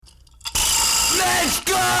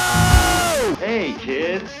Hey,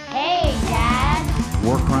 kids. Hey, Dad.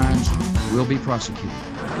 War crimes will be prosecuted.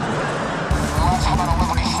 Does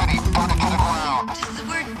the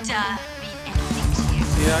word mean anything to you?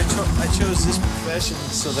 Yeah, I chose this profession,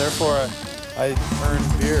 so therefore I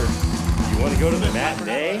earned beer. You want to go to the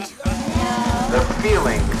matinee? The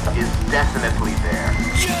feeling is definitely there.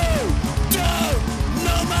 You don't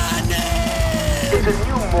know my name! It's a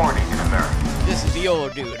new morning in America. This is the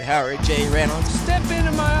old dude, Howard J. Reynolds. Step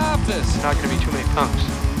into my office. There's not going to be too many punks.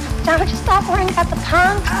 Now would you stop worrying about the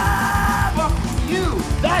punk? Fuck you!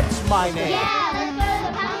 That's my name! Yeah, let's go to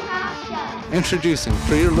the punk rock show. Introducing,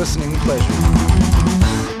 for your listening pleasure,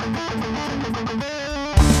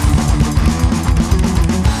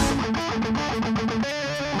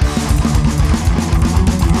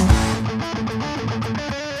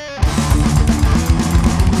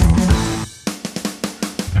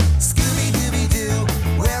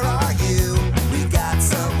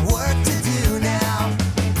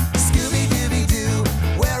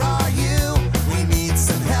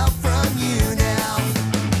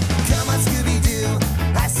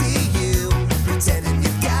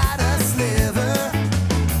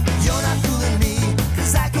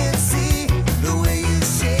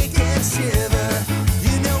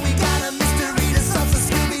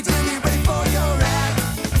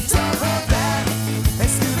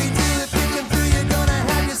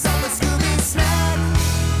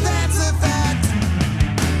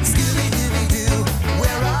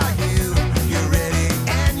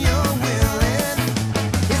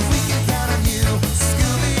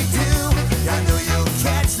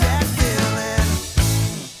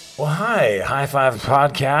 High Five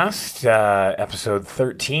Podcast, episode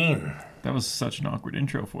 13. That was such an awkward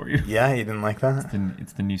intro for you. Yeah, you didn't like that?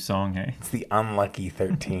 It's the new song, hey? It's the unlucky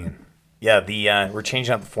 13. Yeah, we're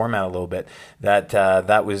changing up the format a little bit.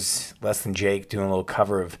 That was Less Than Jake doing a little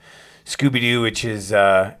cover of Scooby-Doo, which is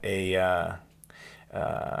a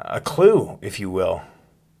clue, if you will,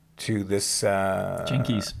 to this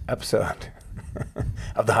episode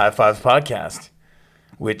of the High Five Podcast.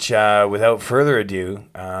 Which, without further ado,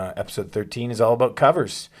 episode 13 is all about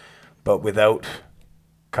covers, but without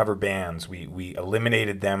cover bands. We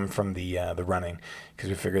eliminated them from the running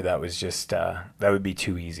because we figured that was just that would be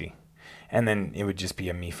too easy, and then it would just be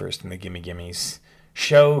a Me First and the Gimme Gimmes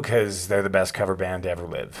show because they're the best cover band to ever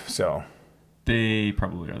live. So they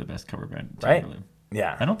probably are the best cover band to ever live.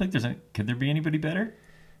 Yeah, I don't think there's any. Could there be anybody better?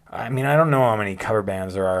 I mean, I don't know how many cover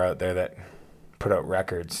bands there are out there that put out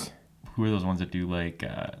records. Who are those ones that do like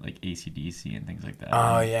AC/DC and things like that?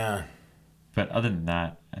 Oh, yeah. But other than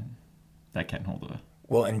that, that can't hold a...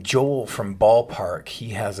 Well, and Joel from Ballpark, he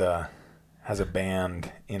has a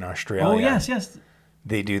band in Australia. Oh, yes.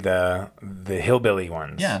 They do the hillbilly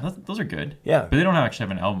ones. Yeah, those are good. Yeah. But they don't actually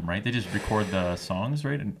have an album, right? They just record the songs,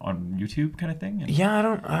 right, on YouTube kind of thing? Yeah, I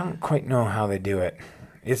don't quite know how they do it.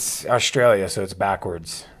 It's Australia, so it's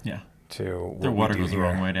backwards. Yeah. To their water goes the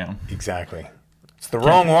wrong way down. Exactly. It's the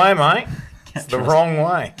wrong way, mate. It's the wrong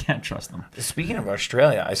way. Can't trust them. Speaking of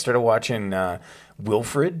Australia, I started watching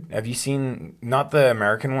Wilfred. Have you seen, not the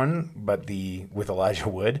American one, but with Elijah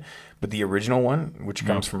Wood, but the original one, which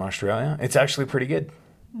comes from Australia? It's actually pretty good.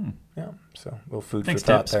 Yeah, so a little food for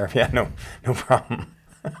thought there. Yeah, no problem.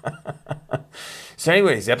 So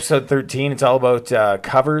anyways, episode 13, it's all about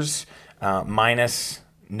covers, minus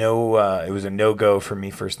it was a no-go for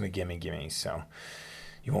Me First and the Gimme Gimmes, so...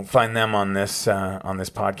 You won't find them on this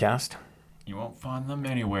podcast. You won't find them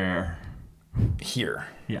anywhere. Here,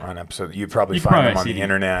 yeah. On episode, you'd probably find them on the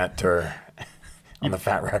internet or on the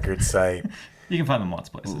Fat Records site. You can find them lots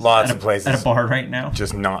of places. Lots of places. At a bar right now.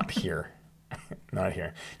 Just not here. Not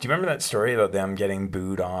here. Do you remember that story about them getting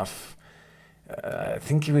booed off? I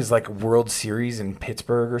think it was like a World Series in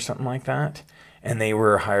Pittsburgh or something like that. And they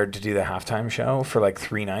were hired to do the halftime show for like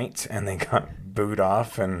 3 nights, and they got booed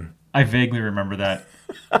off. And I vaguely remember that.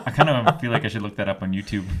 I kind of feel like I should look that up on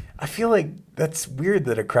YouTube. I feel like that's weird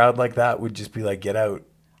that a crowd like that would just be like, get out.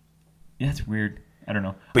 Yeah, it's weird. I don't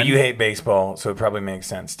know. But you hate baseball, so it probably makes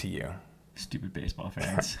sense to you. Stupid baseball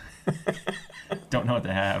fans. Don't know what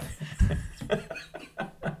they have.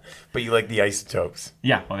 But you like the Isotopes.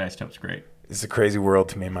 Yeah, well, the Isotopes great. It's a crazy world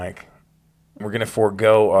to me, Mike. We're going to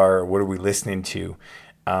forego our what are we listening to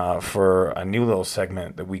for a new little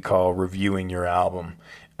segment that we call Reviewing Your Album.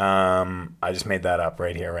 I just made that up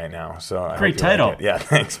right here, right now. So great title. Like yeah,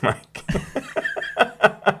 thanks, Mike.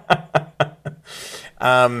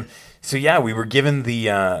 So yeah, we were given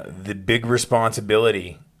the big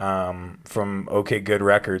responsibility from OK Good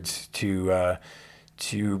Records to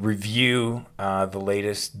review the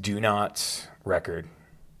latest Do Nots record.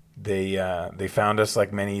 They found us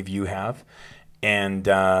like many of you have, and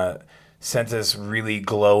sent us really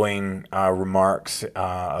glowing remarks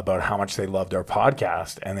about how much they loved our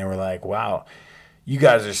podcast. And they were like, wow, you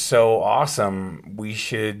guys are so awesome. We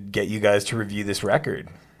should get you guys to review this record.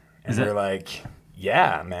 And we're like,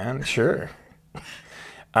 yeah, man, sure.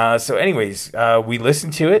 So anyways, we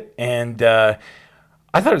listened to it, and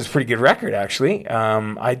I thought it was a pretty good record, actually.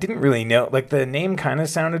 I didn't really know, like, the name kind of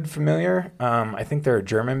sounded familiar. I think they're a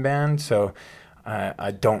German band, so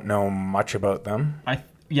I don't know much about them.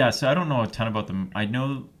 So I don't know a ton about them. I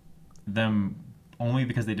know them only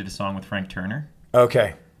because they did a song with Frank Turner.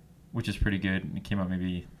 Okay. Which is pretty good. It came out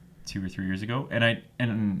maybe 2 or 3 years ago, and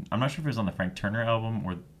I'm not sure if it was on the Frank Turner album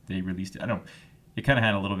or they released it. I don't. It kind of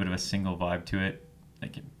had a little bit of a single vibe to it.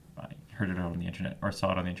 Like I heard it on the internet or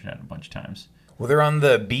saw it on the internet a bunch of times. Well, they're on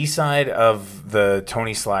the B side of the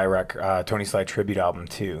Tony Sly Tony Sly tribute album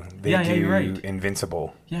too. They do you're right.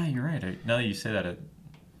 Invincible. Yeah, you're right. Now that you say that,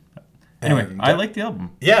 anyway, I like the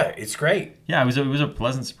album. Yeah, it's great. Yeah, it was a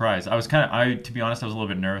pleasant surprise. I was to be honest, I was a little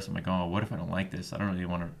bit nervous. I'm like, oh, what if I don't like this? I don't really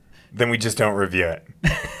want to. Then we just don't review it.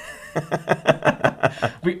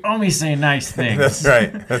 We only say nice things. That's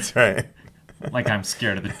right. That's right. Like I'm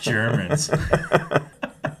scared of the Germans.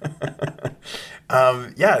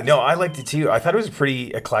 I liked it too. I thought it was a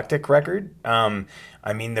pretty eclectic record. I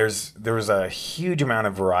mean, there was a huge amount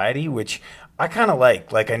of variety, which I kind of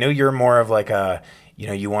like. Like, I know you're more of like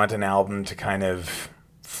you want an album to kind of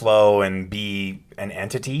flow and be an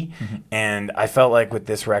entity. Mm-hmm. And I felt like with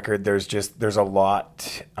this record, there's a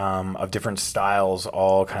lot of different styles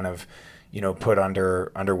all kind of, put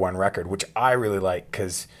under one record, which I really like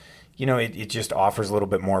because, it just offers a little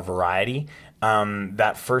bit more variety.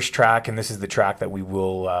 That first track, and this is the track that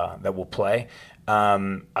we'll play.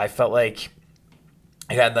 I felt like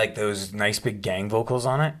it had like those nice big gang vocals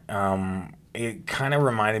on it. It kind of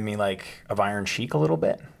reminded me like of Iron Chic a little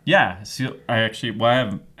bit. Yeah, so I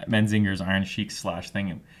have Menzinger's Iron Chic /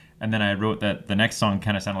 thing, and then I wrote that the next song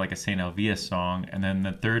kind of sounded like a Saint Elvia song, and then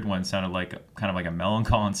the third one sounded like kind of like a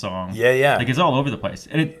Melancholy song. Yeah. Like it's all over the place,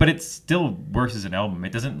 but it still works as an album.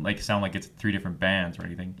 It doesn't like sound like it's 3 different bands or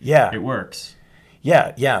anything. Yeah, it works.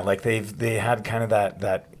 Yeah. Like they had kind of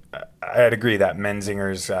that. I'd agree that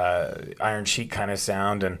Menzinger's Iron Chic kind of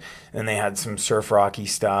sound, and then they had some surf rocky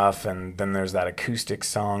stuff, and then there's that acoustic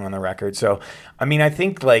song on the record. So, I mean, I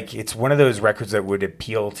think like it's one of those records that would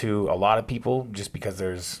appeal to a lot of people just because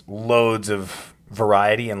there's loads of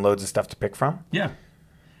variety and loads of stuff to pick from. Yeah,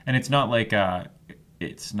 and it's not like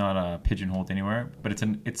it's not pigeonholed anywhere, but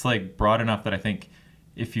it's like broad enough that I think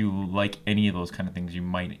if you like any of those kind of things, you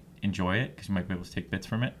might enjoy it because you might be able to take bits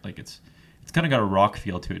from it. Like it's kind of got a rock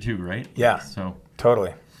feel to it too, right? Yeah. So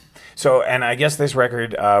totally. So, and I guess this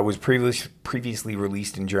record was previously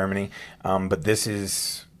released in Germany, but this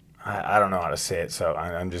is I don't know how to say it, so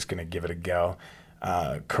I'm just gonna give it a go.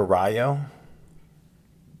 Carallo.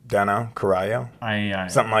 Don't know, Carallo.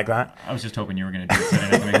 Something like that. I was just hoping you were gonna do it, so I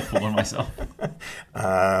didn't have to make a fool of myself.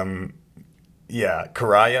 Yeah,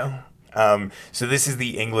 Carallo. So this is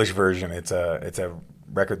the English version. It's a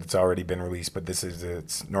record that's already been released, but this is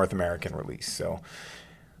its North American release. So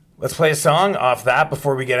let's play a song off that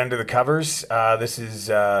before we get into the covers. This is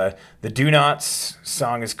the Do Nots.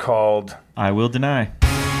 Song is called I Will Deny.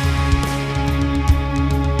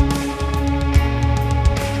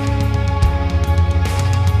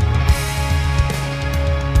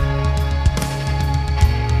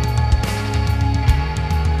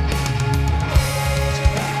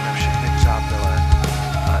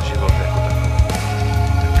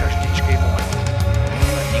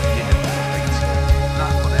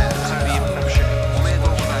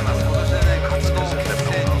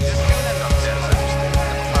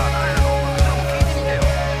 Yeah.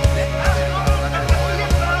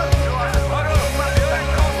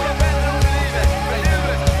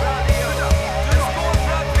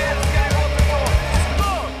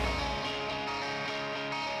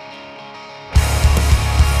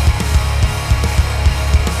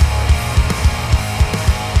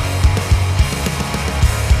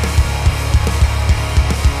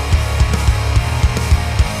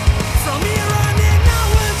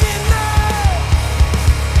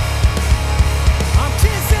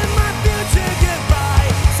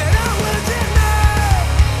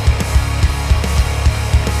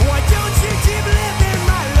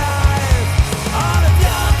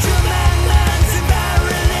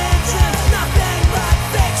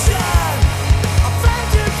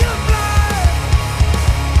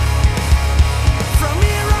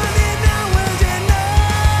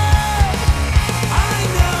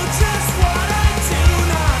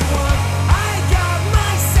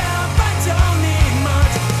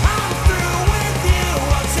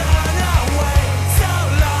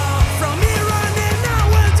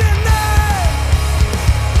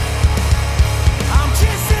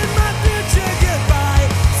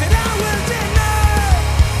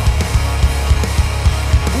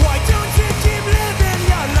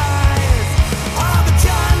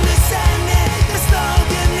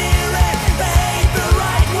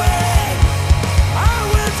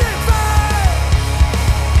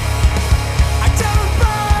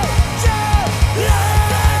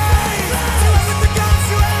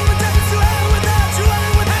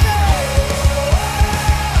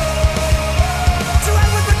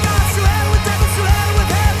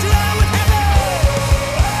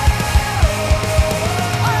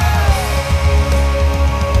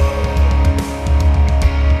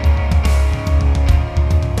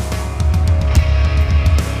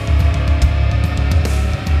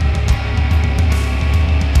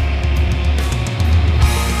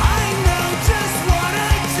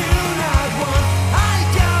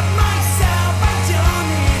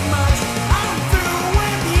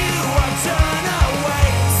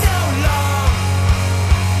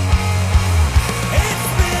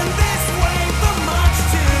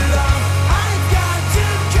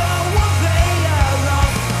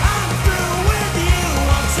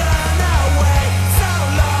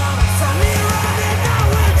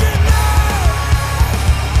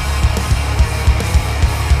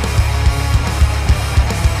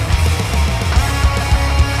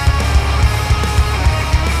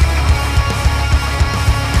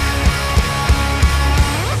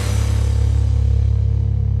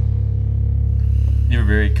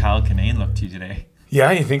 Kane look to you today.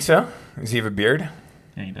 Yeah, you think so? Does he have a beard?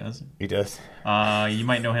 Yeah, he does. He does. You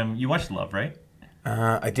might know him. You watched Love, right?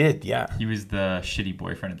 I did, yeah. He was the shitty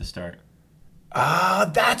boyfriend at the start.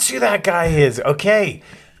 Ah, that's who that guy is. Okay,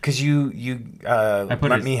 because you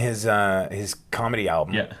lent me his comedy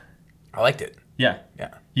album. Yeah, I liked it. Yeah.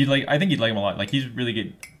 Yeah. I think you'd like him a lot. Like, he's really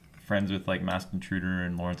good friends with like Masked Intruder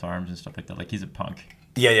and Lawrence Arms and stuff like that. Like, he's a punk.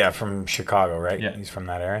 Yeah, from Chicago, right? Yeah. He's from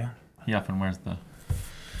that area. He often wears the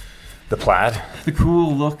plaid. The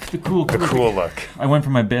cool look. The cool look. I went for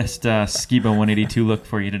my best Skiba 182 look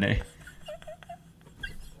for you today.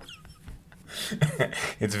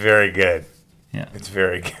 It's very good. Yeah. It's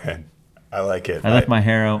very good. I like it. I left my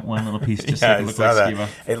hair out one little piece just so it looked like Skiba.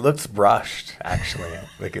 It looks brushed, actually.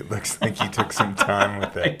 Like, it looks like you took some time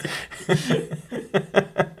with it.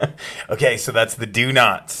 Okay, so that's the Do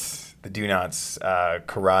Nots. The Do Nots,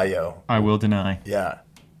 Carayo. I will deny. Yeah.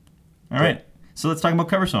 All right. So let's talk about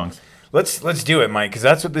cover songs. Let's do it, Mike, because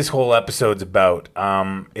that's what this whole episode's about.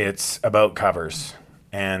 It's about covers.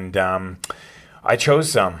 And I chose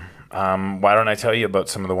some. Why don't I tell you about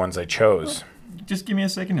some of the ones I chose? Just give me a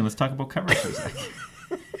second and let's talk about covers for a second.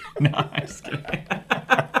 No, I'm just kidding.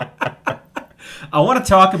 I want to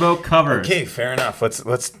talk about covers. Okay, fair enough. Let's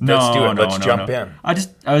do it. Let's jump in. I was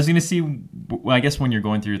going to see, well, I guess when you're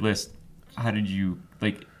going through your list, how did you,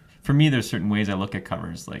 like, for me, there's certain ways I look at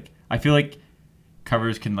covers. Like, I feel like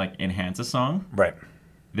covers can, like, enhance a song. Right.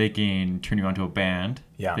 They can turn you onto a band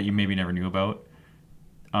that you maybe never knew about.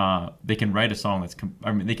 They can write a song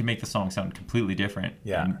they can make the song sound completely different.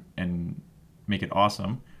 Yeah. And make it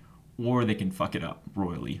awesome, or they can fuck it up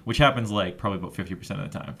royally, which happens like probably about 50% of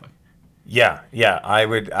the time. Yeah, I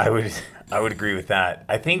would agree with that.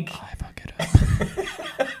 I think I fuck it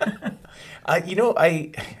up.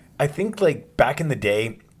 I think like back in the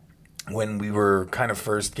day when we were kind of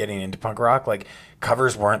first getting into punk rock, like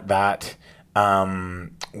covers weren't that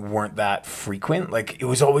frequent. Like, it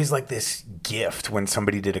was always like this gift when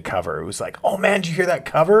somebody did a cover. It was like, oh man, did you hear that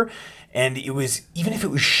cover? And it was, even if it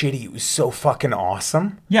was shitty, it was so fucking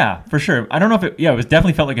awesome. Yeah, for sure. I don't know if it was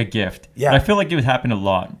definitely felt like a gift. Yeah. But I feel like it would happen a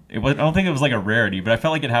lot. I don't think it was like a rarity, but I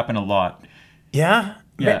felt like it happened a lot. Yeah?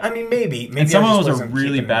 Yeah. I mean, maybe. And some of those are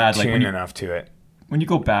really keeping bad. Like, tuned enough to it. When you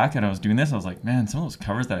go back and I was doing this, I was like, man, some of those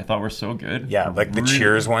covers that I thought were so good. Yeah, like the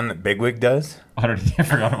Cheers one that Bigwig does. I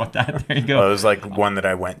forgot about that. There you go. Well, it was like one that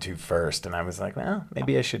I went to first, and I was like, well,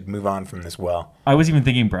 maybe I should move on from this well. I was even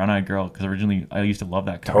thinking Brown Eyed Girl, because originally I used to love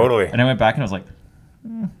that cover. Totally. And I went back and I was like,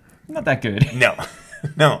 not that good.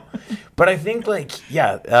 No. But I think, like,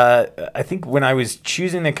 I think when I was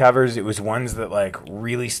choosing the covers, it was ones that, like,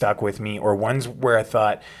 really stuck with me, or ones where I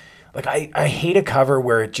thought, like, I hate a cover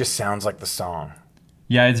where it just sounds like the song.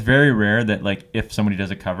 Yeah, it's very rare that, like, if somebody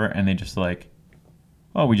does a cover and they just, like,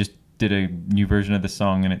 oh, we just did a new version of the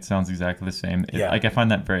song and it sounds exactly the same. Like, I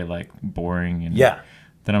find that very, like, boring. And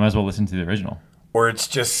then I might as well listen to the original. Or it's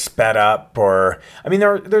just sped up, or... I mean,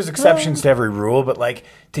 there's exceptions to every rule, but, like,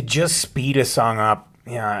 to just speed a song up,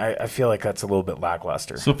 I feel like that's a little bit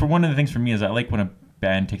lackluster. So, for one of the things for me is I like when a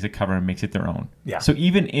band takes a cover and makes it their own. Yeah. So,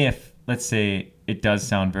 even if, let's say, it does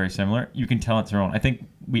sound very similar, you can tell it's their own. I think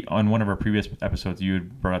on one of our previous episodes, you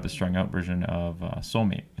had brought out the strung out version of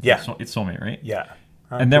Soulmate. It's Soulmate, right? Yeah.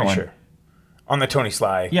 And that one. Sure. On the Tony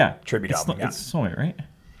Sly tribute album. It's Soulmate, right?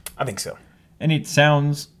 I think so. And it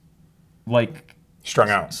sounds like... Strung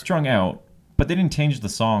out. But they didn't change the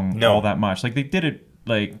song all that much. Like, they did it,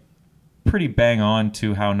 like, pretty bang on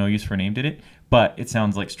to how No Use for a Name did it, but it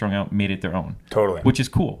sounds like Strung Out made it their own. Totally. Which is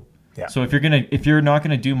cool. Yeah. So if you're not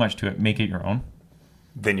gonna do much to it, make it your own.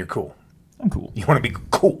 Then you're cool. I'm cool. You want to be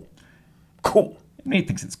cool. Cool. Nate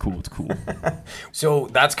thinks it's cool. It's cool. So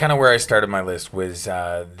that's kind of where I started my list. Was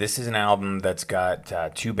this is an album that's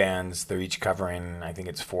got two bands. They're each covering, I think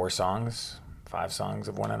it's 5 songs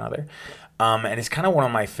of one another, and it's kind of one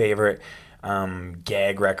of my favorite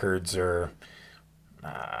gag records, or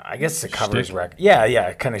I guess the covers record.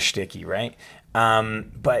 Yeah, kind of shticky, right?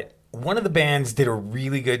 But one of the bands did a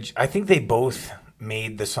really good. I think they both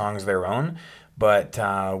made the songs their own. But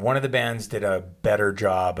one of the bands did a better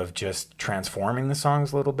job of just transforming the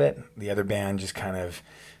songs a little bit. The other band just kind of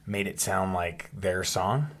made it sound like their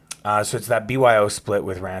song. So it's that BYO split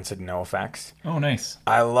with Rancid and NoFX. Oh, nice.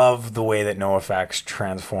 I love the way that NoFX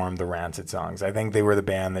transformed the Rancid songs. I think they were the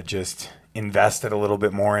band that just invested a little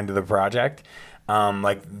bit more into the project.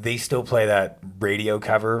 Like, they still play that Radio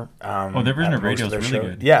cover. Their version of Radio is really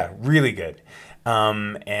good. Yeah, really good.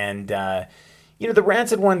 The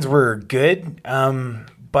Rancid ones were good,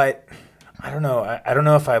 but I don't know. I don't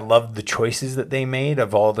know if I loved the choices that they made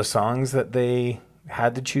of all the songs that they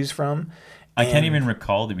had to choose from. I can't And even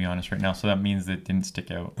recall, to be honest, right now. So that means it didn't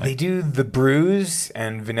stick out. They do The Bruise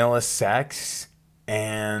and Vanilla Sex,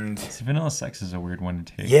 and Vanilla Sex is a weird one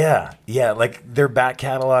to take. yeah, like their back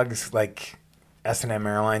catalogs, like S&M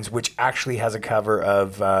Airlines, which actually has a cover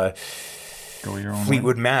of Go Your Own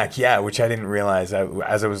Fleetwood Way. Mac, which I didn't realize.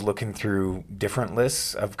 As I was looking through different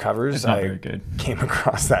lists of covers, It's not I very good. came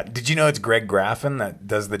across that. Did you know it's Greg Graffin that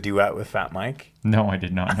does the duet with Fat Mike? No, I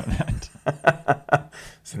did not know that.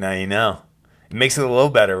 So now you know. It makes it a little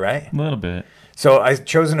better, right? A little bit. So I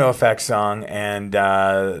chose a NoFX song, and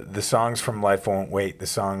the songs from Life Won't Wait. The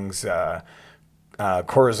songs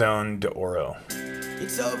Corazon de Oro.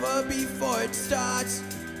 It's over before it starts.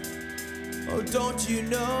 Oh, don't you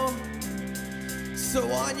know? So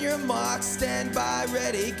on your mark, stand by,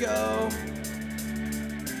 ready, go.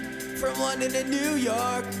 From London to New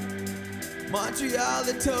York, Montreal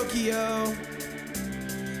to Tokyo,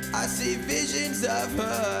 I see visions of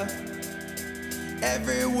her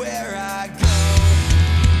everywhere I go.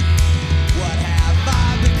 What have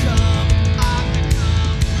I become?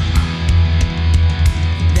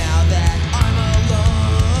 Now that I'm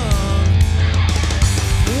alone,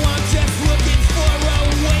 I'm just looking for a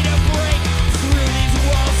way to break through these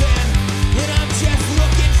walls, and I'm just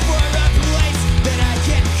looking for a place that I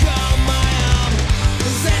can call my own.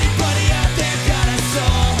 Does anybody out there got a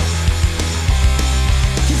soul?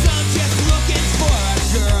 'Cause I'm just looking for a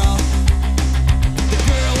girl, the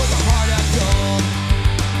girl with a heart of gold.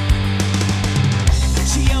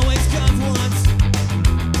 She always comes once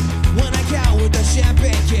when I count with the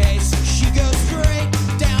champagne case. She goes straight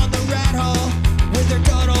down the rat hole with her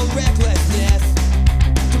total recklessness.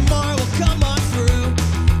 Tomorrow will come on through,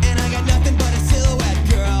 and I got nothing but a silhouette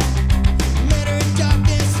girl. Met her in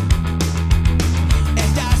darkness,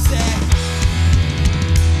 and I said,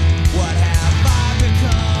 what have I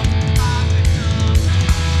become?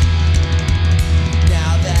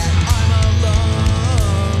 Now that I'm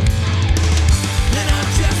alone, and I'm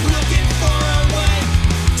just looking for a way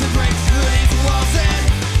to break through these walls,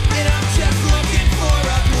 and I'm just looking for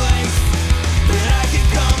a place that I can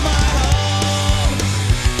call my home.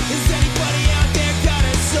 Is anybody out there got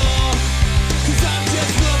a soul? 'Cause I'm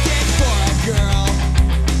just looking for a girl,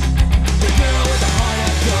 the girl with a heart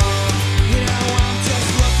of gold. You know, I'm just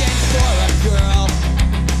looking for a girl,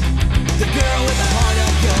 the girl with a heart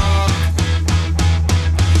of gold.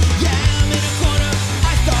 Yeah, I'm in a corner,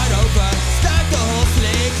 I start over, start the whole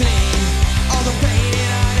slate clean. All the pain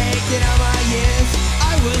and heartache in all my years,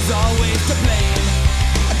 I was always to blame.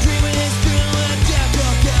 I dream of this girl when a devil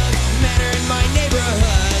comes, met her in my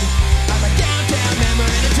neighborhood. I'm a downtown member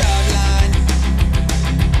in a drug line.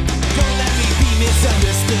 Don't let me be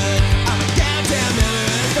misunderstood. I'm a downtown member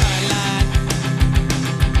in a front line.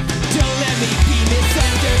 Don't let me be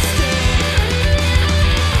misunderstood.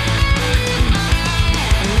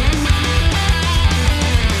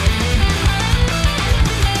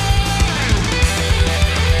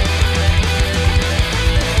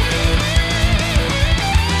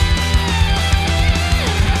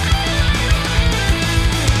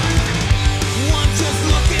 I'm just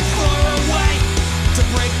looking for a way to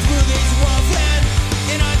break through these walls,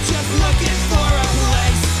 and I'm just looking for a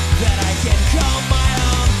place that I can call my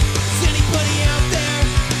own. Is anybody out there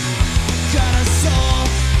got a soul?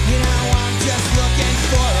 You know, I'm just looking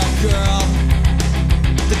for a girl,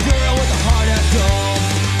 the girl with a heart of gold.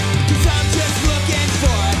 'Cause I'm just looking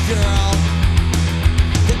for a girl,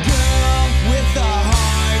 the girl with a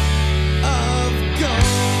heart of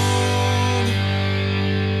gold.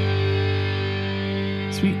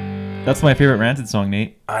 Sweet. That's my favorite Rancid song,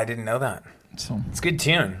 Nate. I didn't know that. So It's a good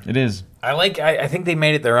tune. it is. I think they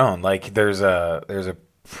made it their own. Like there's a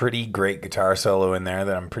pretty great guitar solo in there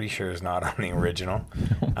that I'm pretty sure is not on the original.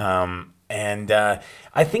 And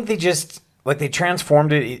I think they just they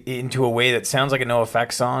transformed it into a way that sounds like a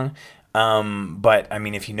NoFX song. But I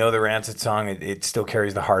mean, if you know the Rancid song, it still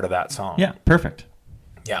carries the heart of that song. Yeah, perfect.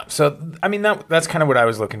 Yeah. So I mean that's kind of what I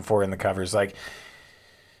was looking for in the covers. Like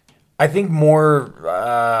I think more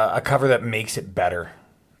a cover that makes it better,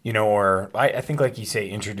 you know, or I think like you say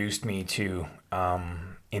introduced me to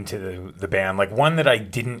into the band. Like one that I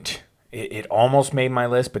didn't. It almost made my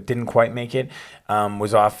list, but didn't quite make it.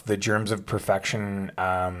 Was off the Germs of Perfection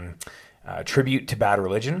tribute to Bad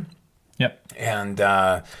Religion. Yep. And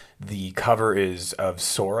the cover is of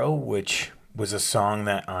Sorrow, which was a song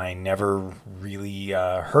that I never really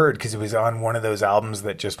heard because it was on one of those albums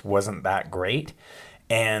that just wasn't that great.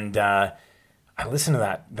 And I listened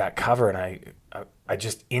to that cover, and I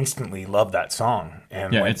just instantly loved that song,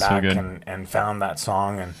 and went it's so back good. and found that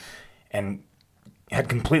song and had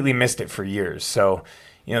completely missed it for years. So,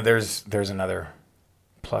 you know, there's another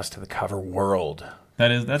plus to the cover world.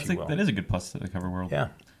 That is if you will. that is a good plus to the cover world. Yeah.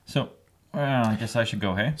 So, well, I guess I should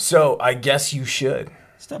go. Hey. So I guess you should.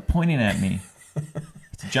 Stop pointing at me.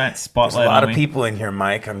 It's a giant There's spotlight. a lot on of me. people in here,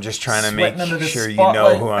 Mike. I'm just trying to Sweating make under the sure you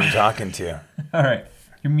spotlight. know who I'm talking to. All right.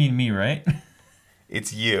 You mean me, right?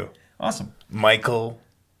 It's you. Awesome. Michael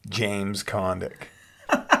James Kondik.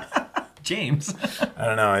 James. I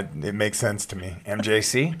don't know. It makes sense to me.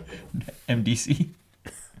 MJC? MDC.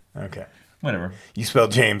 Okay. Whatever. You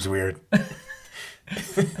spelled James weird.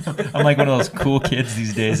 I'm like one of those cool kids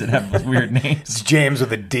these days that have those weird names. It's James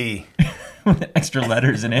with a D. With extra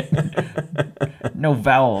letters in it. No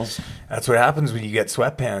vowels. That's what happens when you get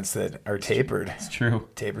sweatpants that are tapered. It's true.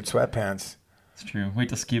 Tapered sweatpants. It's true. Wait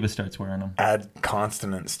till Skiba starts wearing them. Add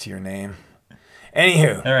consonants to your name.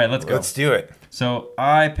 Anywho. All right, let's go. Let's do it. So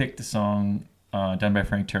I picked a song done by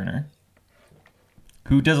Frank Turner,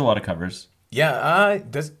 who does a lot of covers. Yeah,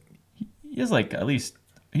 He has like at least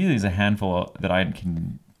he has a handful that I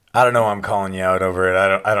can. I don't know. I'm calling you out over it.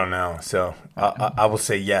 I don't know. So I will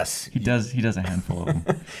say yes. He does a handful of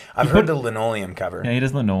them. I've heard the Linoleum cover. Yeah, he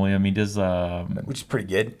does Linoleum. He does which is pretty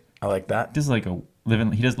good. I like that. He does like a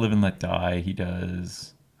he does Live and Let Die. He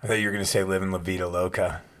does. I thought you were gonna say Live in La Vida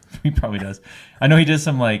Loca. He probably does. I know he does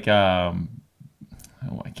some like I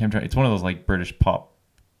can't try. It's one of those like British pop.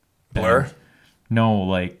 Blur. Bands. No,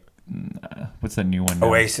 like what's that new one? Now?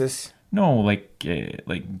 Oasis. No, like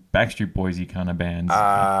Backstreet Boysy kind of bands.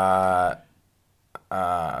 I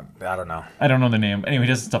don't know. I don't know the name. Anyway, he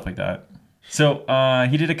does stuff like that. So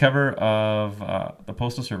he did a cover of the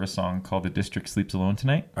Postal Service song called "The District Sleeps Alone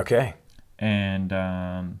Tonight." Okay. And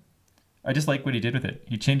I just like what he did with it.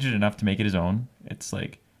 He changed it enough to make it his own. It's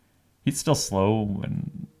like he's still slow,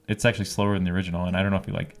 and it's actually slower than the original. And I don't know if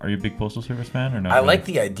you like. Are you a big Postal Service fan or not? I like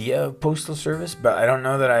the idea of Postal Service, but I don't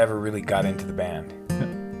know that I ever really got into the band.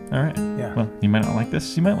 All right. Yeah. Well, you might not like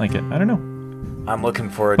this. You might like it. I don't know. I'm looking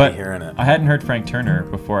forward to hearing it. I hadn't heard Frank Turner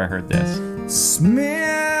before I heard this.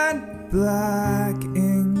 Smeared black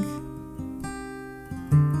ink.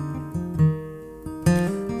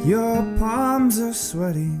 Your palms are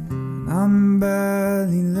sweaty. I'm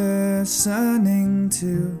barely listening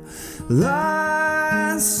to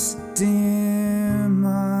last demands.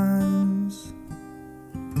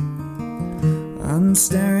 I'm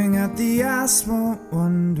staring at the asphalt,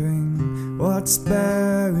 wondering what's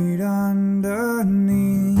buried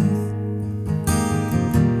underneath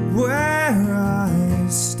where I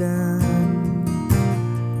stand.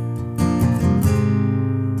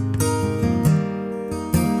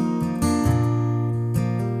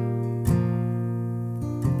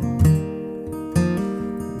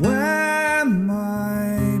 Wear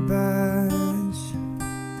my badge,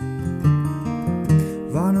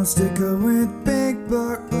 vinyl sticker with big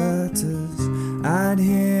block letters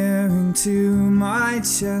adhering to my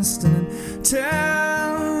chest, and it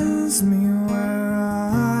tells me where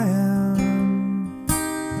I am.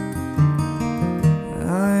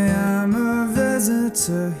 I am a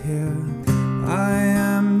visitor here. I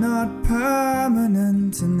am not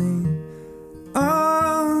permanent in the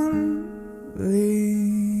only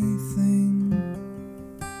thing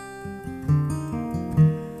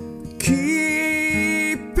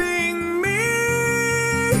keeping me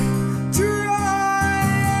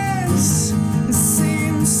dry. It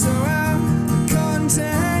seems so out of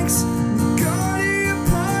context. The gaudy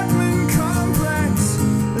apartment complex,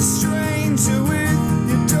 a stranger with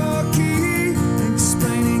your door key,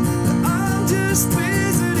 explaining that I'm just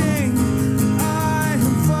visiting. I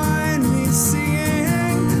am finally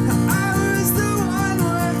seeing I was the one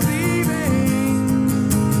worth leaving.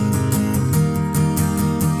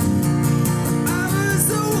 I was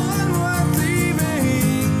the one worth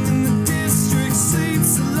leaving. And the district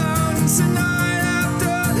sleeps alone tonight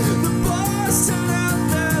after the boys turn out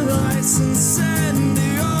their lights and send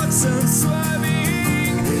the autumn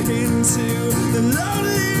swerving into the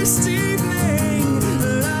loneliest evening.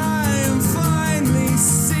 And I am finally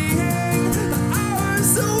seeing I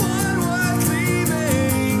was the one worth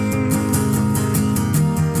leaving.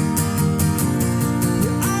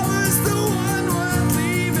 I was the one worth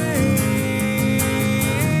leaving.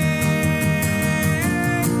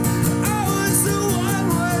 I was the one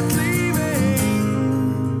worth leaving.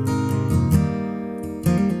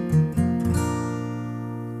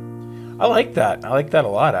 I like that. I like that a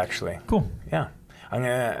lot, actually. Cool. Yeah. I'm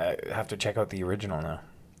gonna have to check out the original now.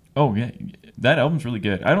 Oh yeah, that album's really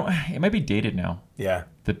good. It might be dated now. Yeah.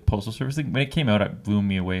 The Postal Service thing, when it came out, it blew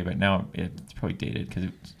me away. But now it's probably dated because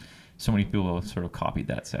so many people sort of copied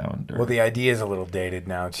that sound. Well, the idea is a little dated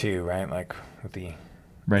now too, right? Like with the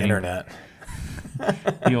Writing. internet.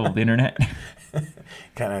 The old internet.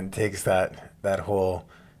 kind of takes that whole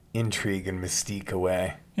intrigue and mystique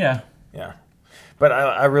away. Yeah. Yeah. But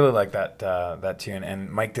I really like that tune.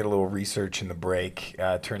 And Mike did a little research in the break.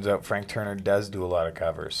 Turns out Frank Turner does do a lot of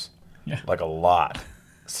covers. Yeah. Like a lot.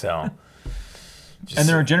 So. And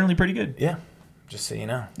they're generally pretty good. Yeah. Just so you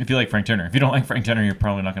know. If you like Frank Turner. If you don't like Frank Turner, you're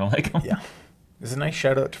probably not going to like him. Yeah. This is a nice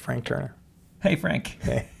shout out to Frank Turner. Hey, Frank.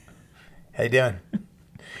 Hey. How you doing?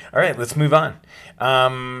 All right, let's move on.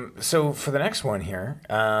 So for the next one here,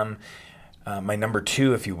 my number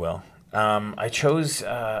 2, if you will, I chose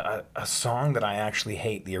a song that I actually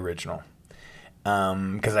hate the original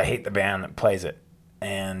because I hate the band that plays it.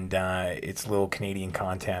 And it's little Canadian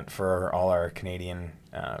content for all our Canadian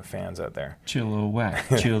fans out there.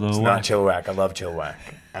 Chilliwack. It's not Chilliwack. I love Chilliwack.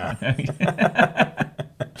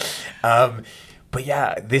 But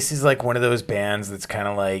yeah, this is like one of those bands that's kind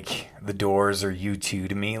of like The Doors or U2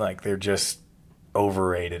 to me. Like they're just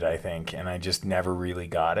overrated, I think, and I just never really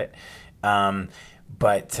got it.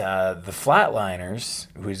 But the Flatliners,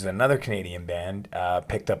 who's another Canadian band,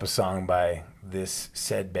 picked up a song by this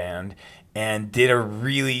said band and did a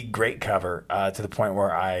really great cover to the point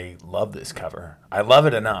where I love this cover. I love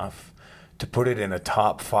it enough to put it in a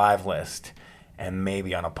top 5 list and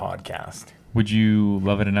maybe on a podcast. Would you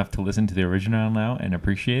love it enough to listen to the original now and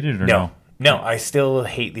appreciate it, or no? No, I still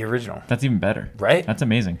hate the original. That's even better. Right? That's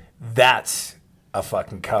amazing. That's a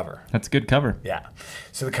fucking cover. That's a good cover. Yeah.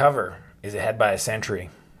 So the cover is Ahead by a Century.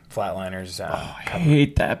 Flatliners. I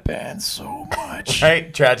hate that band so much.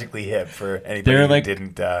 Right? Tragically Hip for anybody who like,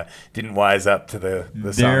 didn't wise up to the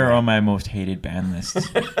song. They're on my most hated band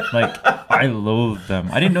list. Like, I loathe them.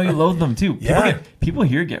 I didn't know you loathed them too. People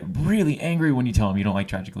here get really angry when you tell them you don't like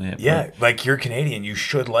Tragically Hip. Yeah, like you're Canadian, you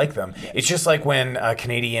should like them. It's just like when a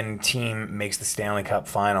Canadian team makes the Stanley Cup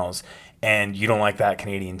Finals and you don't like that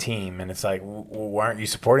Canadian team, and it's like, why aren't you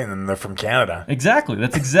supporting them? They're from Canada. Exactly.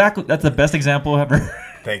 That's the best example ever.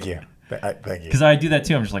 Thank you. Thank you. Because I do that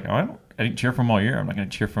too. I'm just like, I didn't cheer for them all year. I'm not going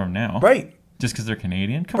to cheer for them now. Right. Just because they're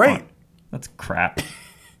Canadian? Come on. That's crap.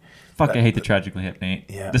 Fuck, I hate the Tragically Hip, Nate.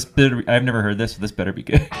 Yeah. I've never heard this, so this better be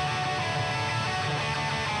good.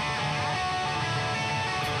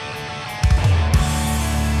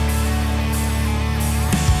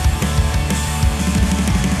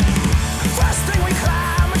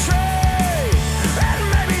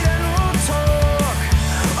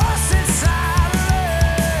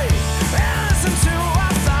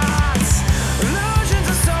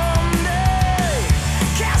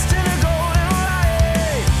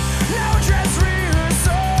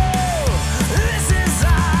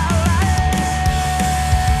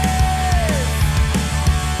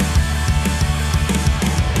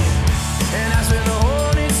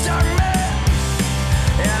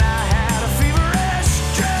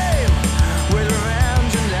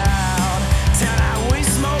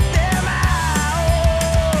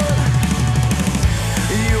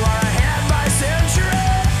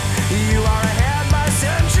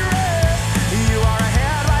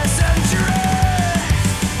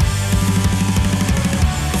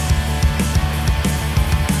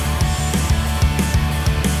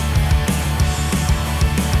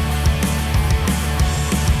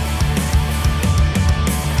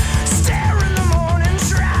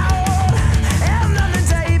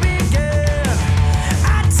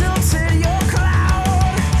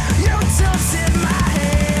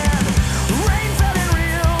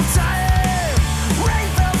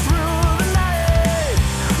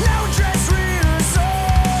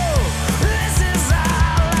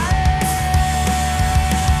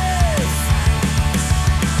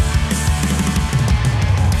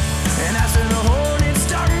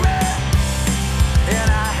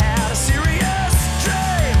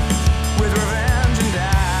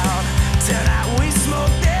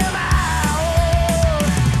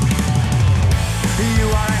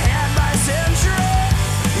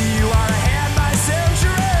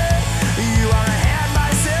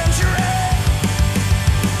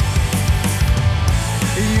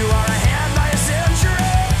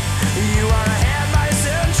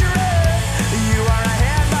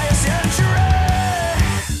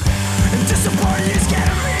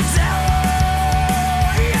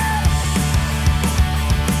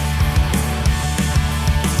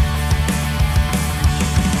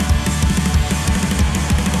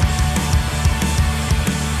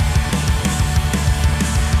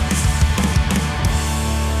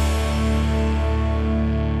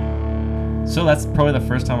 So that's probably the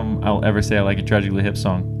first time I'll ever say I like a Tragically Hip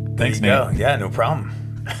song. Thanks, Nate. Go. Yeah, no problem.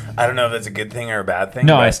 I don't know if that's a good thing or a bad thing.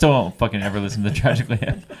 No, I still won't fucking ever listen to Tragically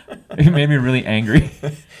Hip. It made me really angry.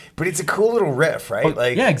 But it's a cool little riff,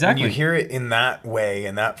 right? Yeah, exactly. When you hear it in that way,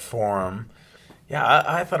 in that form, Yeah,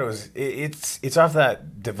 I thought it was. It's off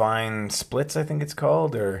that Divine Splits, I think it's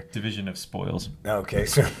called, or Division of Spoils. Okay,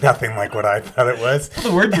 so nothing like what I thought it was.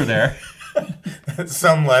 The words were there.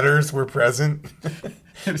 Some letters were present.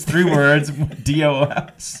 It was 3 words.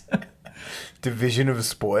 DOS. Division of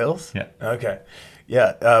Spoils. Yeah. Okay.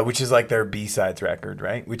 Yeah, which is like their B-sides record,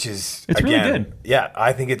 right? Which is it's again, really good. Yeah,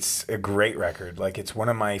 I think it's a great record. Like it's one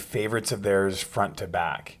of my favorites of theirs, front to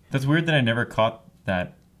back. That's weird that I never caught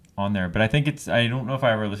that on there, but I think I don't know if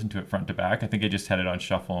I ever listened to it front to back. I think I just had it on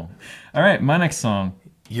shuffle. All right, my next song.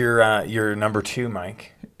 Your number 2,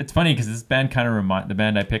 Mike. It's funny because this band the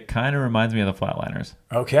band I picked kind of reminds me of the Flatliners.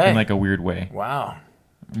 Okay. In like a weird way. Wow.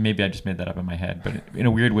 Maybe I just made that up in my head, but in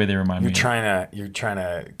a weird way they remind me. You're trying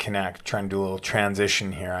to connect, trying to do a little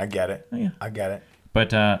transition here. I get it. Oh, yeah. I get it.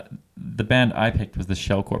 But the band I picked was the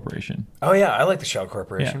Shell Corporation. Oh yeah, I like the Shell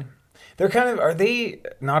Corporation. Yeah. They're are they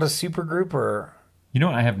not a super group or? You know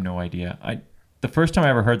what? I have no idea. The first time I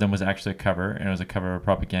ever heard them was actually a cover, and it was a cover of a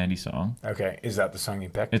Propagandhi song. Okay, is that the song you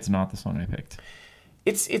picked? It's not the song I picked.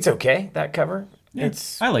 It's okay, that cover. Yeah,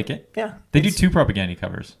 I like it. Yeah. They do 2 Propagandhi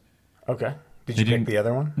covers. Okay. Did you pick the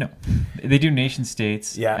other one? No. They do Nation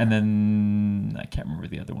States. Yeah. And then I can't remember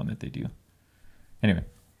the other one that they do. Anyway,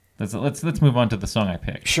 let's move on to the song I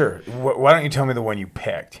picked. Sure. Why don't you tell me the one you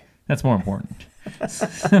picked? That's more important.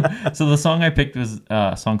 So the song I picked was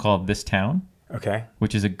a song called This Town. Okay.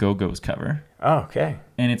 Which is a Go-Go's cover. Oh, okay.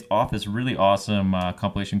 And it's off this really awesome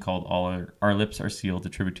compilation called All Our Lips Are Sealed, a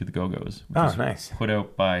tribute to the Go-Go's. Which is nice. Put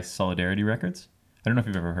out by Solidarity Records. I don't know if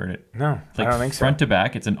you've ever heard it. No, like I don't think so. Front to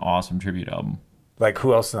back, it's an awesome tribute album. Like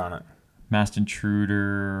who else is on it? Masked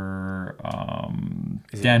Intruder,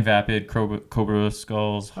 Dan Vapid, Cobra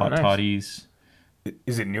Skulls, Hot Toddies.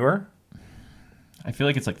 Is it newer? I feel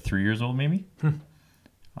like it's like 3 years old, maybe.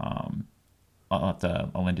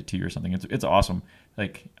 I'll lend it to you or something. It's awesome.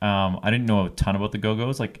 Like I didn't know a ton about the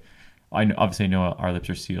Go-Go's. Like obviously know Our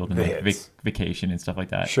Lips Are Sealed and like Vacation and stuff like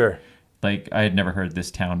that. Sure. Like I had never heard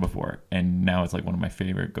This Town before, and now it's like one of my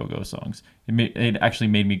favorite Go-Go songs. It actually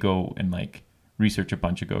made me go and like research a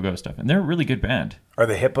bunch of Go-Go stuff, and they're a really good band. Are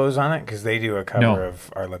the Hippos on it? Because they do a cover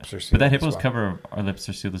of Our Lips Are Sealed. But that Hippos cover of Our Lips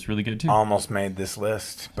Are Sealed is really good too. Almost made this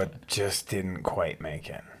list, but just didn't quite make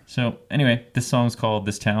it. So anyway, this song's called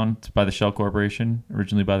This Town. It's by the Shell Corporation,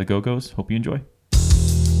 originally by the Go-Go's. Hope you enjoy.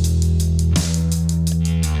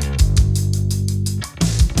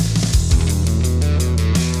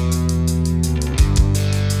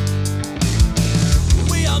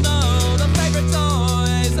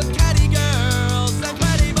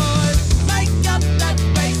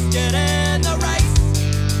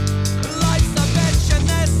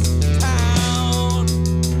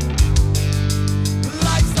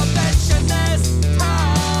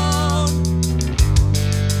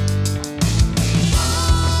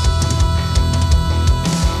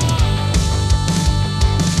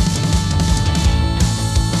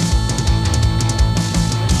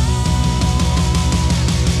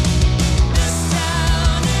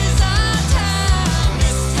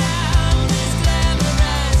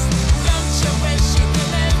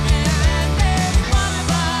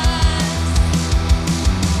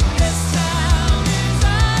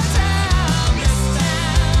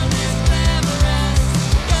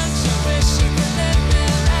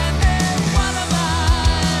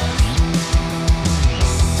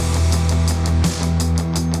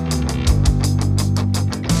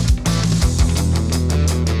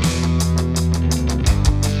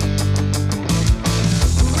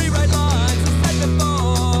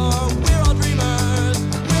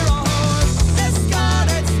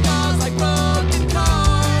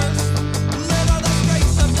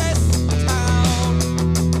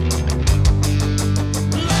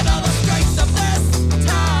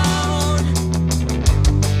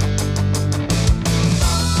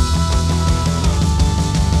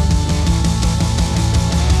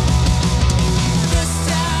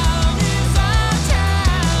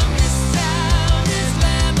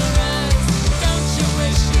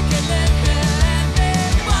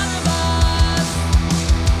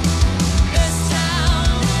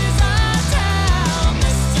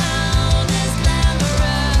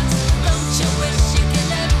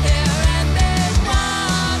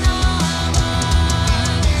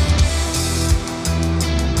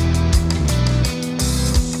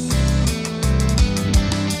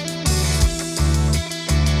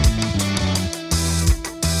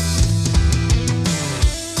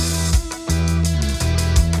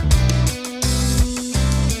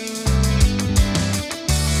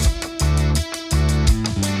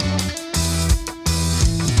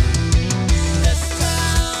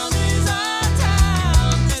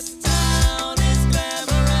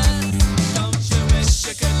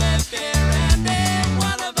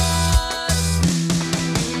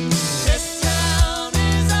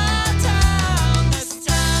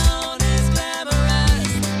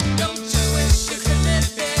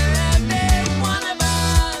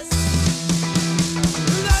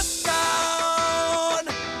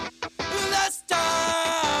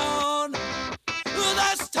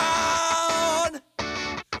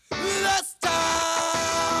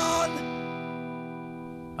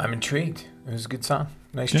 I'm intrigued. It was a good song.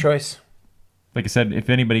 Nice Yeah. choice. Like I said, if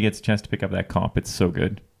anybody gets a chance to pick up that comp, it's so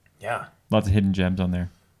good. Yeah. Lots of hidden gems on there.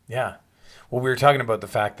 Yeah. Well, we were talking about the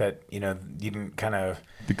fact that, you didn't kind of...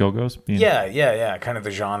 The Go-Go's? Yeah. Kind of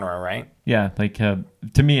the genre, right? Yeah, like,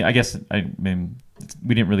 to me, I guess,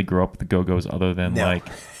 we didn't really grow up with the Go-Go's other than, No.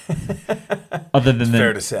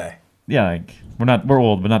 Fair to say. Yeah, like, we're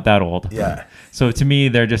old, but not that old. Yeah. So to me,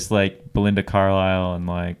 they're just like Belinda Carlisle and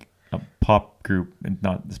like a pop group and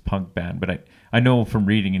not this punk band. But I know from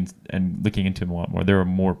reading and looking into them a lot more, they're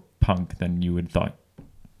more punk than you would thought.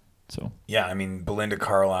 So yeah, I mean, Belinda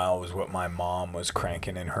Carlisle was what my mom was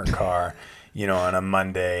cranking in her car, on a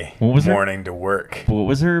Monday morning to work. What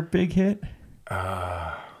was her big hit?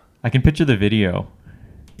 I can picture the video.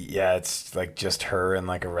 Yeah, it's like just her in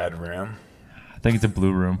like a red room. I think it's a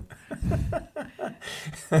blue room.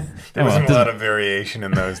 There wasn't a lot of variation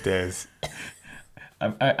in those days.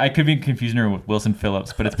 I could be confusing her with Wilson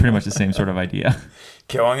Phillips, but it's pretty much the same sort of idea.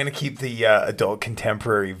 Okay, well, I'm going to keep the adult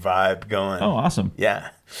contemporary vibe going. Oh, awesome. Yeah.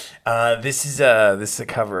 This is a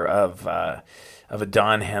cover of a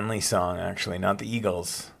Don Henley song, actually. Not the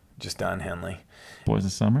Eagles, just Don Henley. Boys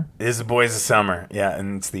of Summer? This is Boys of Summer. Yeah,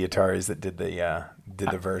 and it's the Ataris that did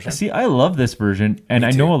the version. See, I love this version, and I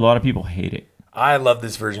know a lot of people hate it. I love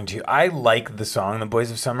this version, too. I like the song, The Boys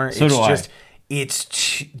of Summer. So do I. It's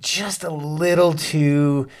just a little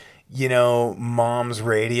too, mom's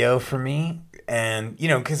radio for me. And,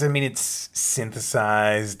 because, it's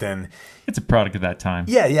synthesized and... It's a product of that time.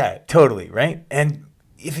 Yeah, totally, right? And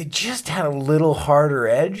if it just had a little harder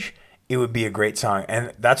edge, it would be a great song.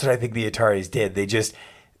 And that's what I think the Ataris did. They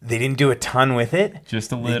didn't do a ton with it.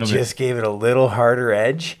 Just a little bit. They just gave it a little harder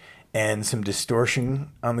edge and some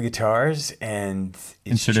distortion on the guitars. And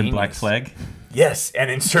inserted Black Flag? Yes, and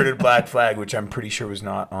inserted Black Flag, which I'm pretty sure was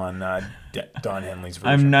not on Don Henley's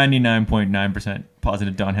I'm version. 99.9%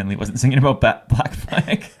 positive Don Henley wasn't singing about Black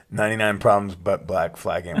Flag. 99 problems, but Black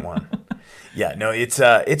Flag ain't one. Yeah, no, it's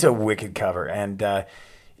a wicked cover. And,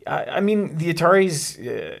 I mean, the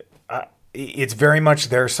Ataris... it's very much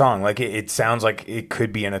their song. Like it sounds like it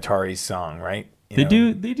could be an Atari song, right? They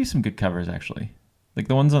do some good covers actually. Like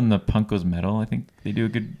the ones on the Punk Goes Metal, I think they do a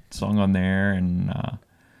good song on there. And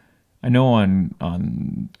I know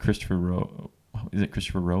on Christopher Rowe, is it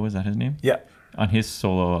Christopher Rowe? Is that his name? Yeah. On his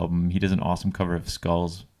solo album, he does an awesome cover of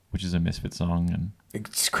Skulls, which is a Misfit song. And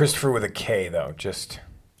it's Christopher with a K though.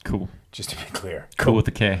 Cool. Just to be clear. Cool with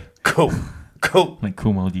a K. Cool. Like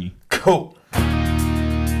Cool Melody. Cool.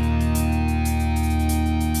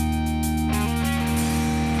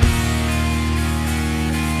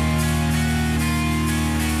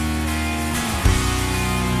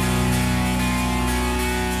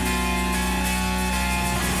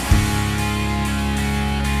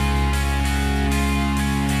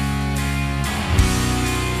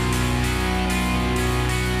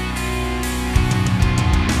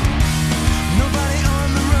 Nobody on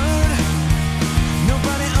the road,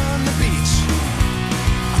 nobody on the beach.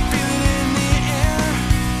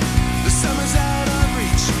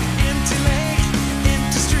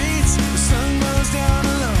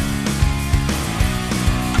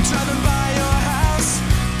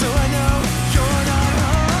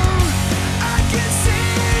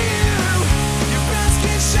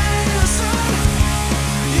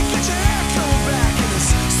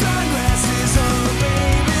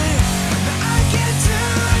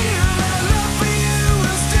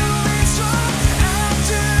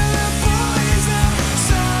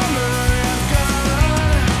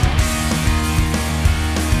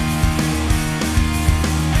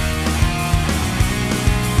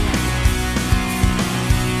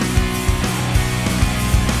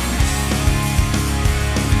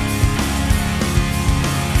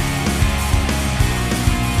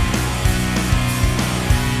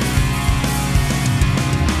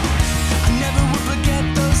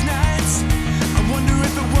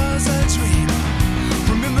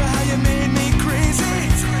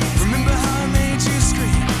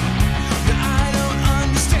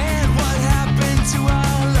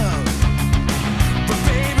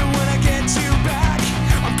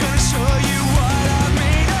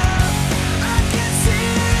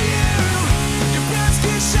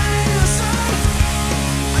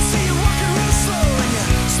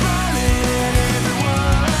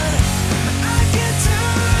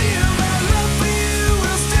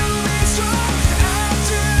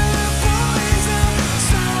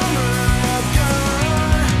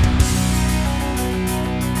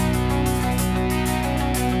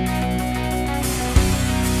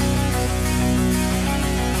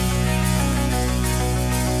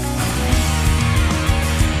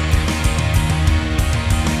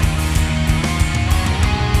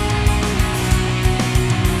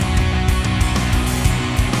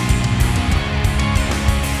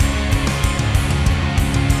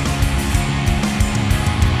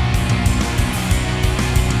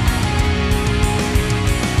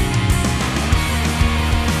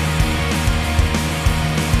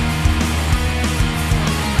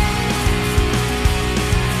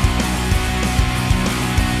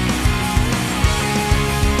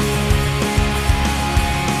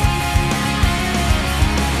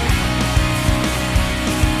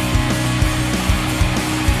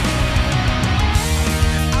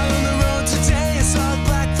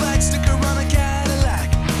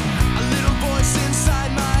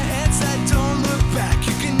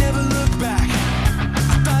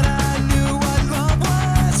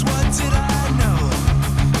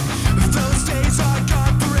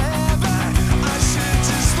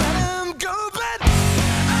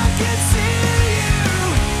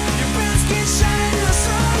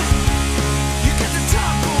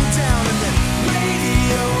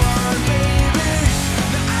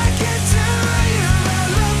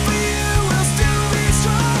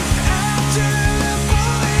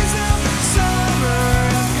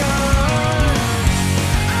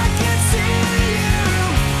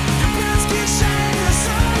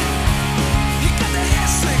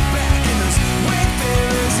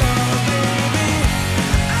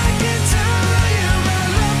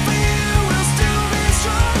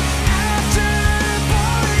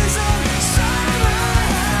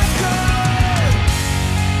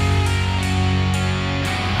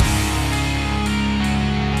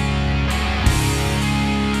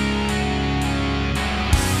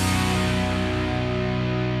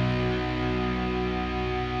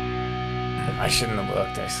 shouldn't have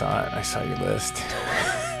looked. I saw it. I saw your list.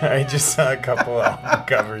 I just saw a couple album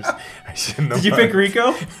covers. I shouldn't have Did you pick looked.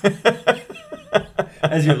 Rico?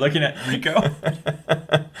 As you're looking at Rico?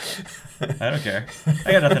 I don't care.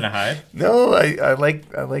 I got nothing to hide. No, I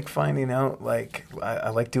like finding out. Like I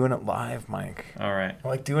like doing it live, Mike. All right. I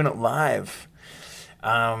like doing it live.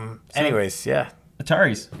 Anyways, yeah.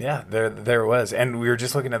 Ataris. Yeah, there it was. And we were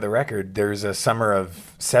just looking at the record. There's a summer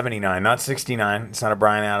of 79, not 69. It's not a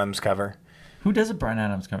Bryan Adams cover. Who does a Bryan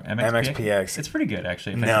Adams cover? MXPX. It's pretty good,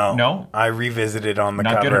 actually. No. I revisited on the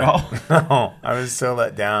Not cover. good at all? No, I was so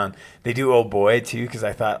let down. They do Old Boy, too, because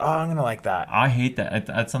I thought, I'm going to like that. I hate that.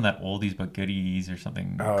 That's on that Oldies But Goodies or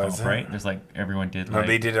something. Oh, is it? Right? There's like, everyone did No, like...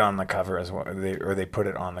 they did it on the cover as well. They put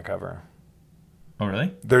it on the cover. Oh,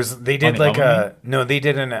 really? They did like they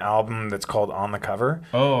did an album that's called On the Cover.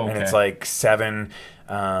 Oh, okay. And it's like seven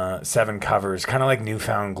covers, kind of like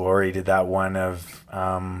Newfound Glory did that one of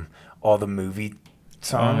all the movie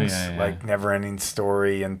songs, like Neverending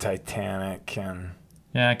Story and Titanic and.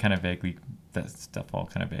 Yeah, kind of vaguely. That stuff all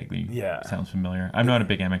kind of vaguely Yeah. sounds familiar. I'm not a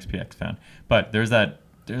big MXPX fan, but there's that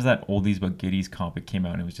Oldies But Goodies comp that came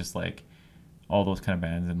out, and it was just like all those kind of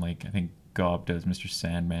bands, and like I think Gob does Mr.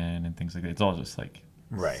 Sandman and things like that. It's all just like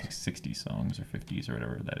 60 songs or 50s or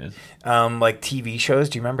whatever that is. Like TV shows.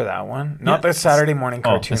 Do you remember that one? Not the Saturday morning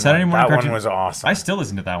cartoon. The Saturday morning cartoon one was awesome. I still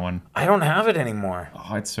listen to that one. I don't have it anymore.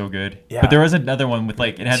 Oh, it's so good. Yeah. But there was another one with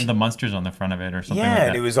like it had the Munsters on the front of it or something. Yeah, like that.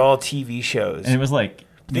 and it was all TV shows. And it was like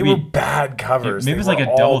they were bad covers. Maybe it was They like were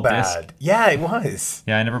a all double disc. Yeah, it was.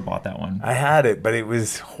 Yeah, I never bought that one. I had it, but it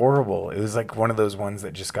was horrible. It was like one of those ones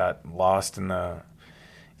that just got lost in the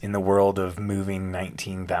world of moving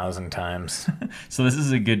 19,000 times. So this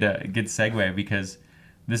is a good segue because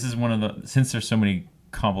this is one of the, since there's so many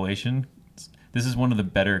compilations, this is one of the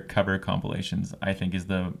better cover compilations, I think, is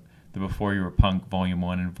the Before You Were Punk Volume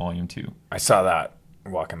 1 and Volume 2. I saw that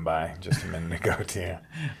walking by just a minute ago too.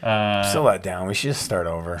 Still let down. We should just start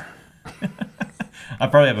over. I'll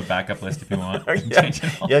probably have a backup list if you want.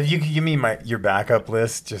 Yeah, if you could give me your backup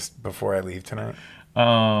list just before I leave tonight.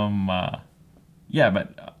 Yeah,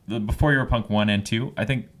 but the Before You Were Punk 1 and 2, I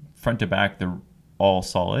think front to back, they're all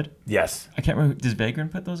solid. Yes. I can't remember. Does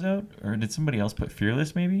Vagrant put those out? Or did somebody else put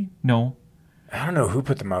Fearless, maybe? No. I don't know who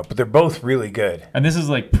put them out, but they're both really good. And this is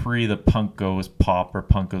like pre the Punk Goes Pop or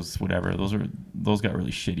Punk Goes whatever. Those got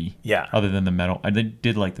really shitty. Yeah. Other than the metal. I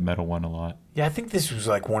did like the metal one a lot. Yeah, I think this was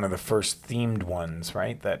like one of the first themed ones,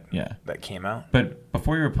 right? That came out. But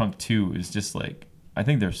Before You Were Punk 2 is just like, I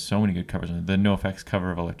think there's so many good covers on it. The NoFX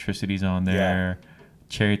cover of Electricity's on there. Yeah.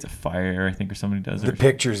 Chariots of Fire, I think, or somebody does it. The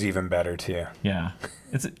picture's even better too. Yeah.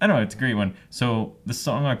 I don't know, it's a great one. So the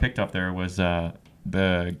song I picked up there was the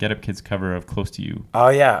Get Up Kids cover of Close to You. Oh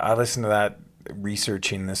yeah, I listened to that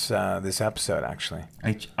researching this episode actually.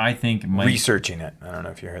 I think researching it. I don't know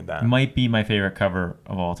if you heard that. Might be my favorite cover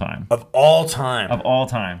of all time. Of all time. Of all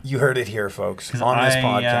time. You heard it here, folks, on this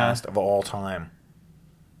podcast of all time.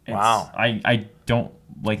 Wow. I don't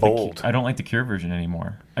like I don't like the Cure version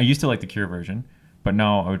anymore. I used to like the Cure version, but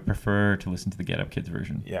now I would prefer to listen to the Get Up Kids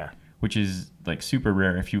version. Yeah. Which is like super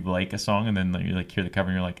rare if you like a song and then you like hear the cover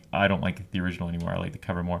and you're like, I don't like the original anymore. I like the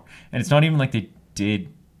cover more. And it's not even like they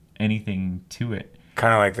did anything to it.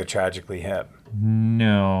 Kind of like the Tragically Hip.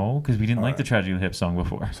 No, because we didn't like the Tragically Hip song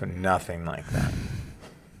before. So nothing like that.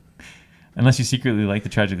 Unless you secretly like the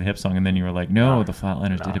Tragically Hip song and then you were like, no, the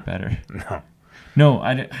Flatliners did it better. No,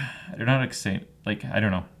 they're not excited. Like, I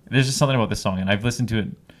don't know. There's just something about this song, and I've listened to it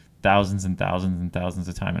thousands and thousands and thousands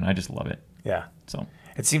of times, and I just love it. Yeah. So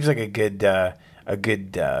it seems like a good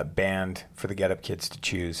band for the Get Up Kids to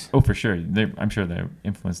choose. Oh, for sure. I'm sure they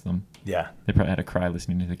influenced them. Yeah. They probably had to cry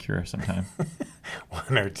listening to The Cure sometime.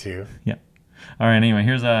 One or two. Yeah. All right. Anyway,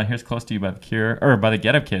 here's Close to You by The Cure, or by the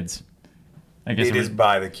Get Up Kids. I guess it is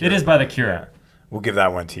by The Cure. It is by The Cure. Yeah. We'll give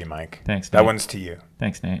that one to you, Mike. Thanks, Nate. That one's to you.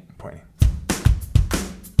 Thanks, Nate. Pointing.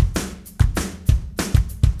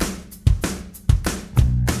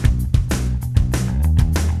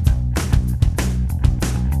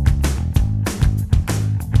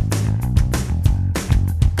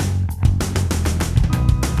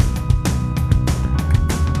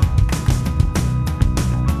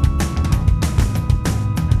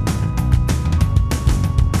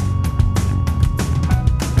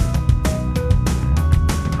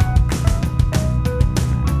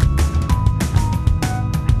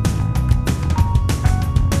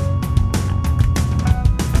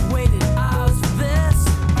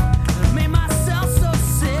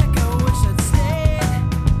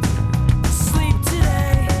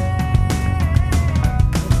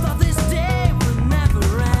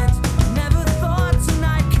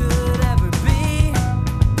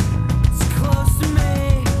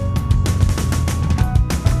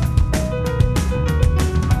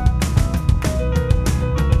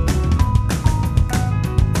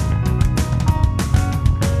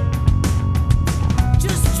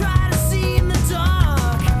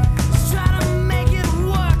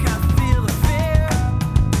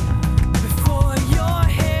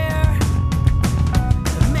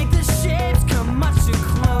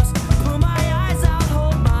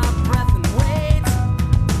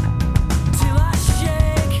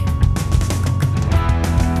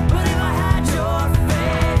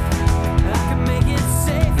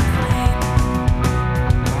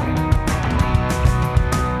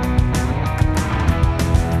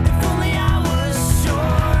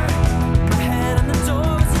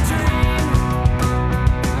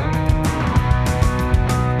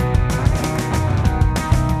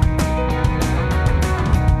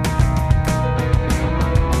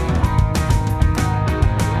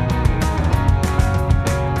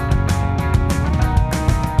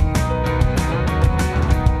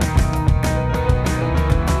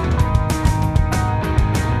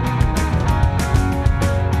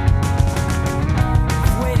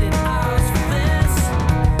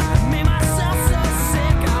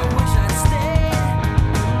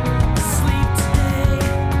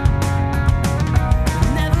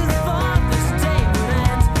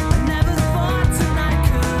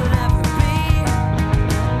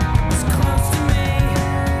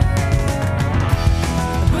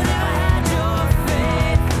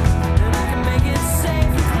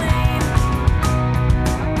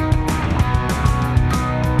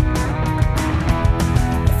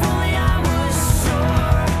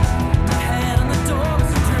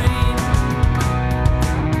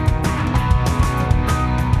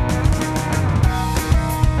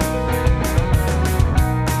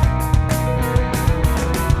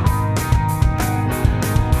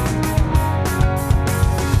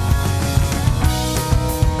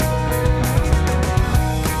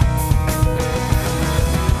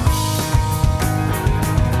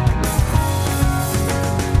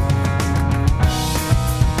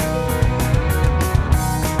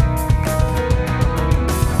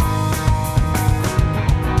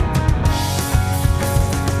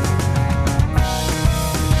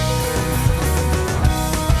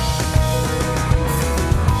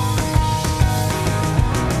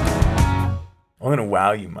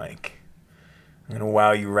 wow you, Mike. I'm gonna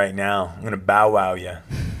wow you right now. I'm gonna bow wow you.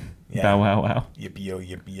 Yeah. Bow wow wow. Yippee yo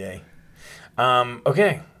yippee yay.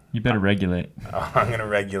 Okay. You better regulate. Oh, I'm gonna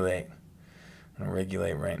regulate. I'm gonna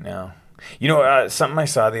regulate right now. You know, something I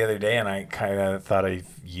saw the other day, and I kind of thought of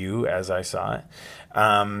you as I saw it,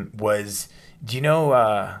 was, do you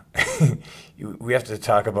know, we have to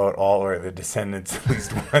talk about all or the Descendants at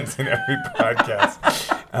least once in every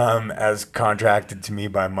podcast, as contracted to me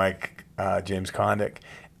by Mike James Kondik.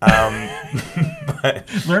 But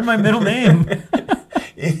learn my middle name.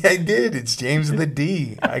 I did. It's James with a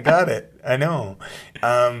D. I got it. I know.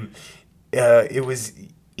 It was,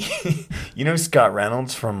 you know, Scott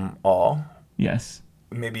Reynolds from All. Yes.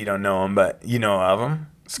 Maybe you don't know him, but you know of him.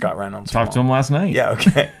 Scott Reynolds. Talked to him last night. Yeah.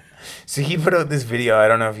 Okay. So he put out this video. I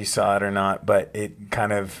don't know if you saw it or not, but it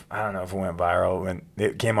kind of, I don't know if it went viral.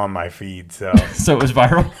 It came on my feed. So so it was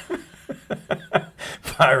viral.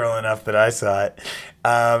 Viral enough that I saw it.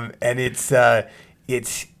 And it's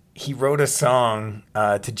he wrote a song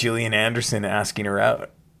to Gillian Anderson asking her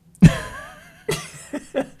out.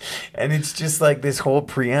 And it's just like this whole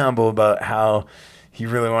preamble about how he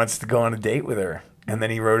really wants to go on a date with her. And then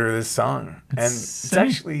he wrote her this song. And it's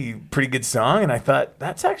actually a pretty good song. And I thought,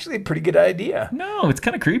 that's actually a pretty good idea. No, it's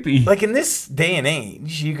kind of creepy. Like in this day and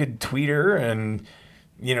age, you could tweet her and,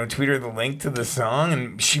 you know, tweet her the link to the song.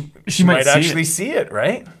 And she might actually see it,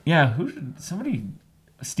 right? Yeah.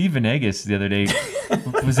 Steve Venegas the other day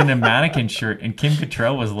was in a mannequin shirt. And Kim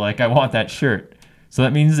Cattrall was like, I want that shirt. So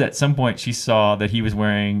that means at some point she saw that he was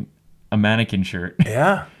wearing a mannequin shirt.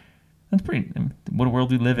 Yeah. That's pretty. What a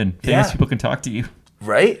world we live in. Famous people can talk to you.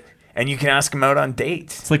 Right? And you can ask him out on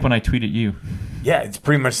dates. It's like when I tweet at you. Yeah, it's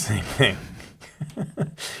pretty much the same thing.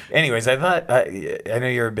 Anyways, I thought, I know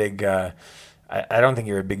you're a big, I don't think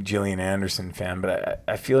you're a big Gillian Anderson fan, but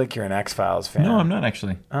I feel like you're an X-Files fan. No, I'm not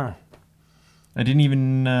actually. Oh. I didn't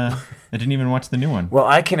even watch the new one. Well,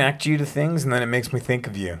 I connect you to things, and then it makes me think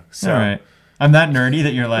of you. So. All right. I'm that nerdy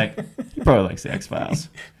that you're like, he probably likes the X-Files.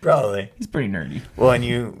 Probably. He's pretty nerdy. Well, and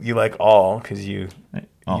you like All, because you've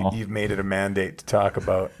made it a mandate to talk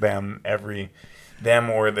about them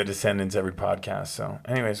or the Descendants every podcast. So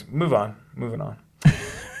anyways, moving on.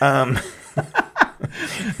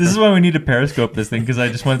 This is why we need to Periscope this thing, because I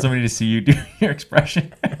just want somebody to see you do your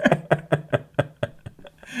expression.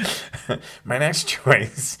 My next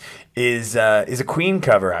choice is a Queen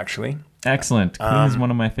cover, actually. Excellent. Queen is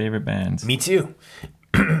one of my favorite bands. Me too.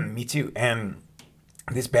 Me too. And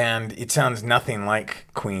this band, it sounds nothing like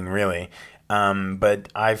Queen, really. But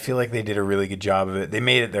I feel like they did a really good job of it. They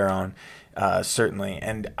made it their own, certainly.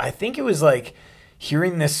 And I think it was like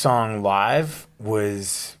hearing this song live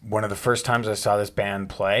was one of the first times I saw this band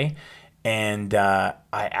play. And I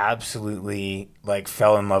absolutely like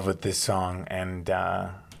fell in love with this song.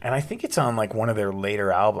 And I think it's on like one of their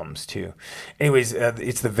later albums too. Anyways,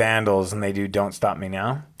 it's the Vandals, and they do "Don't Stop Me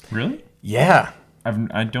Now." Really? Yeah.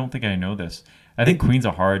 I don't think I know this. I think Queen's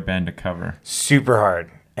a hard band to cover. Super hard,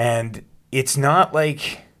 and it's not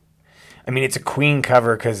like, I mean, it's a Queen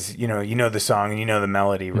cover because you know the song and you know the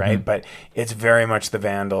melody, right? Mm-hmm. But it's very much the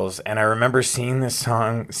Vandals, and I remember seeing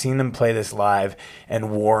them play this live, and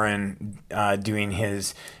Warren doing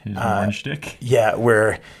his Warren shtick. Yeah,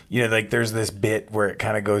 where like there's this bit where it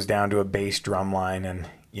kind of goes down to a bass drum line, and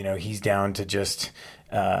he's down to just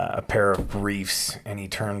a pair of briefs, and he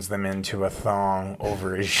turns them into a thong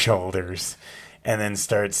over his shoulders. And then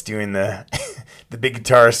starts doing the big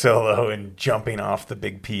guitar solo and jumping off the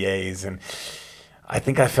big PAs. And I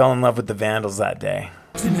think I fell in love with the Vandals that day.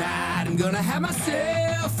 Tonight I'm gonna have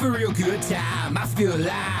myself a real good time. I feel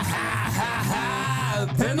alive,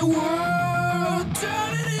 and the world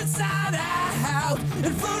turning inside out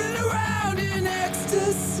and floating around in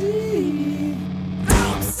ecstasy.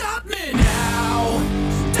 Don't stop me now.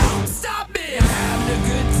 Don't stop me. I'm having a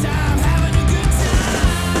good time. Having a good time.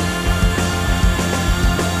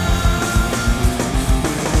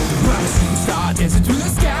 Star dancing through the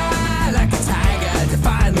sky like a tiger,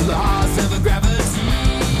 defying the laws of gravity.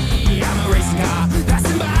 I'm a racing car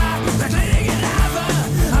passing by like lightning and lava.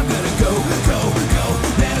 I'm gonna go,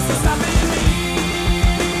 there's no stopping me.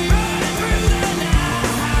 Running through the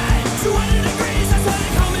night,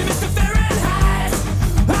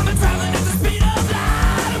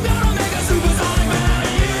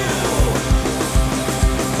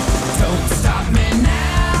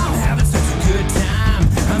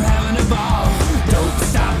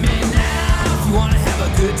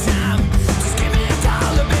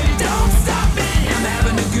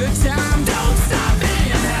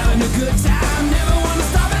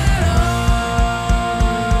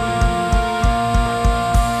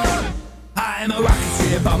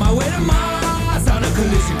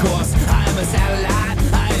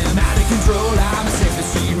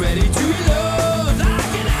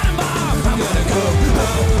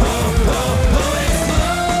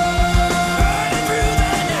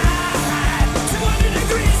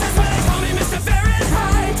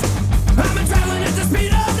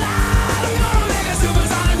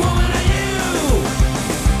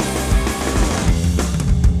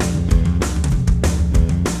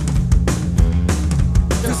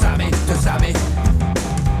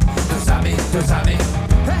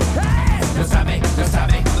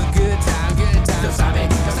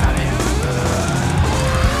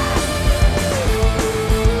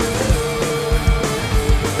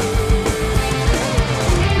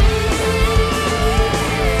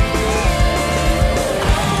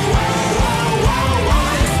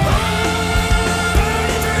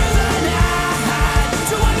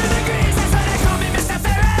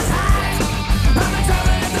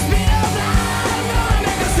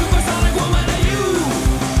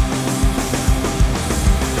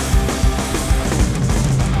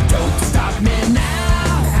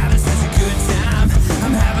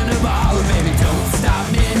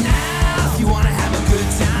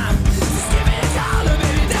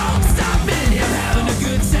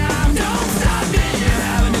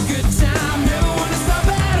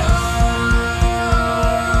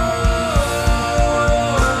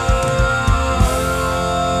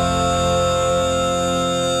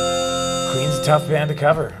 tough band to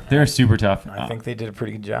cover. They're super tough. I think they did a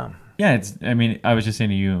pretty good job. Yeah, I was just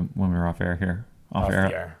saying to you when we were off air here. Off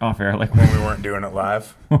air, like when we weren't doing it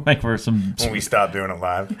live. Like when we stopped doing it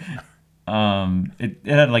live. It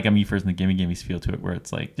had like a Me First and the Gimme Gimmes feel to it, where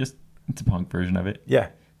it's like it's a punk version of it.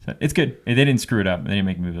 Yeah, so it's good. They didn't screw it up. They didn't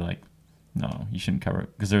make a movie like, no, you shouldn't cover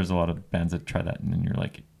it, because there's a lot of bands that try that, and then you're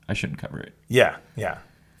like, I shouldn't cover it. Yeah.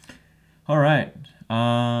 All right,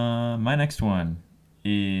 my next one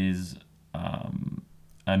is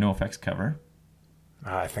a NoFX cover.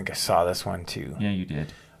 I think I saw this one too. Yeah, you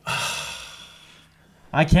did.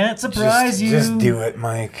 I can't surprise you. Just do it,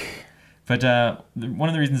 Mike. But one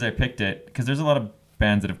of the reasons I picked it, because there's a lot of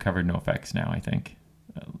bands that have covered NoFX now, I think.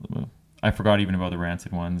 I forgot even about the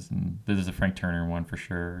Rancid ones, and there's a Frank Turner one for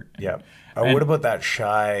sure. Yeah. What about that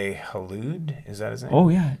Shai Hulud? Is that his name? Oh,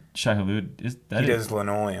 yeah. Shai Hulud. He does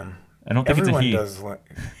Linoleum. I don't think Everyone it's a he.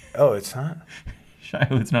 Oh, it's not? Shai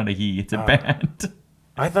Hulud's not a he. It's a band.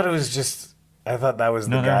 I thought it was just... I thought that was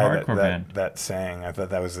the guy that sang. I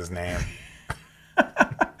thought that was his name.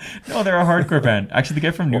 No, they're a hardcore band. Actually, the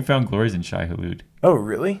guy from Newfound Glory is in Shai Hulud. Oh,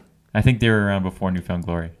 really? I think they were around before Newfound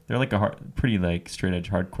Glory. They're like a pretty like straight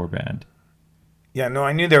edge hardcore band. Yeah, no,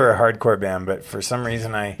 I knew they were a hardcore band, but for some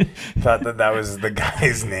reason I thought that was the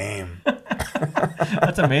guy's name.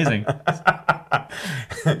 That's amazing.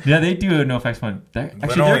 Yeah, they do a NoFX one.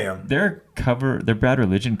 Their Bad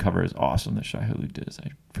Religion cover is awesome. The Shai Hulud does.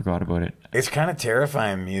 I forgot about it. It's kind of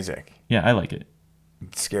terrifying music. Yeah, I like it.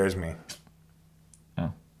 It scares me.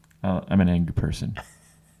 Oh, I'm an angry person.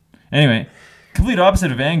 Anyway, complete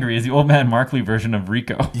opposite of angry is the Old Man Markley version of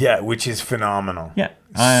Rico. Yeah, which is phenomenal. Yeah,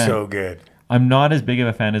 so good. I'm not as big of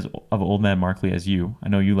a fan of Old Man Markley as you. I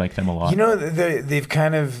know you like them a lot. You know, they've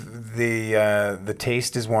kind of the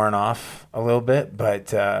taste is worn off a little bit, but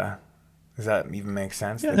does that even make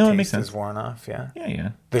sense? Yeah, the taste it makes sense. is worn off. Yeah.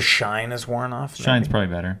 Yeah. The shine is worn off. Shine's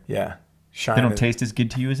probably better. Yeah. They don't taste as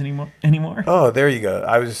good to you as anymore. Oh, there you go.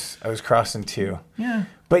 I was crossing two. Yeah.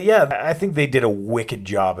 But yeah, I think they did a wicked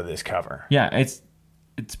job of this cover. Yeah, it's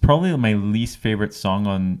probably my least favorite song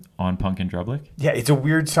on Punk and Drublic. Yeah, it's a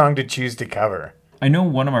weird song to choose to cover. I know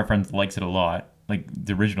one of our friends likes it a lot, like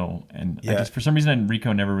the original, and I just for some reason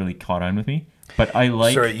Rico never really caught on with me. But I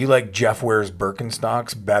like. Sorry, you like Jeff Wears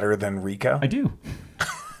Birkenstocks better than Rico? I do.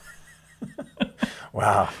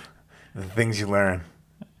 Wow, the things you learn.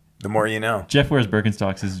 The more you know. Jeff Wears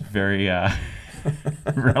Birkenstocks is very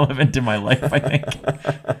relevant to my life, I think.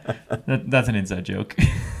 That's an inside joke.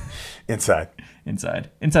 Inside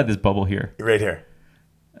this bubble here. Right here.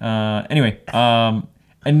 Anyway,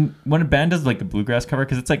 and when a band does like a bluegrass cover,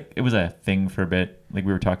 because it was a thing for a bit, like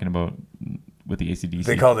we were talking about with the AC/DC.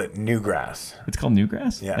 They called it Newgrass. It's called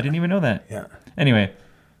Newgrass? Yeah. I didn't even know that. Yeah. Anyway,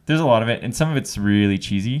 there's a lot of it, and some of it's really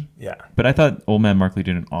cheesy. Yeah. But I thought Old Man Markley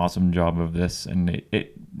did an awesome job of this, and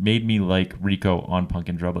it made me like Rico on Punk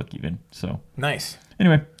and Drublic even. So nice.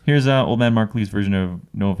 Anyway, here's Old Man Markley's version of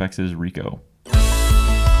NoFX's Rico.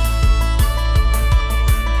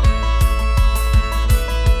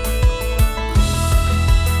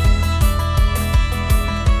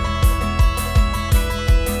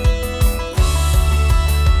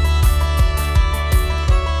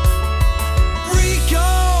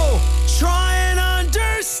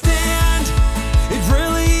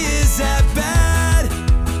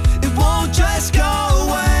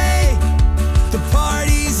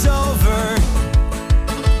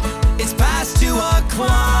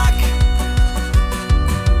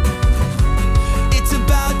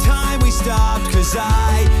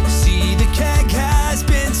 I see the keg has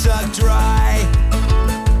been sucked dry.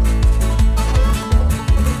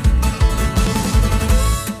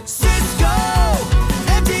 Cisco,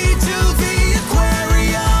 empty to the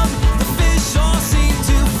aquarium. The fish all seem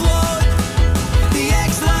to float. The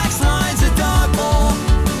X-Lax line's a dog bowl.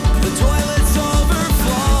 The toilet's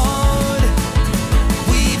overflowed.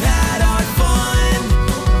 We've had our fun,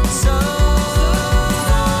 so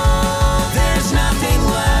there's nothing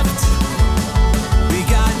left. We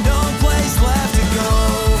got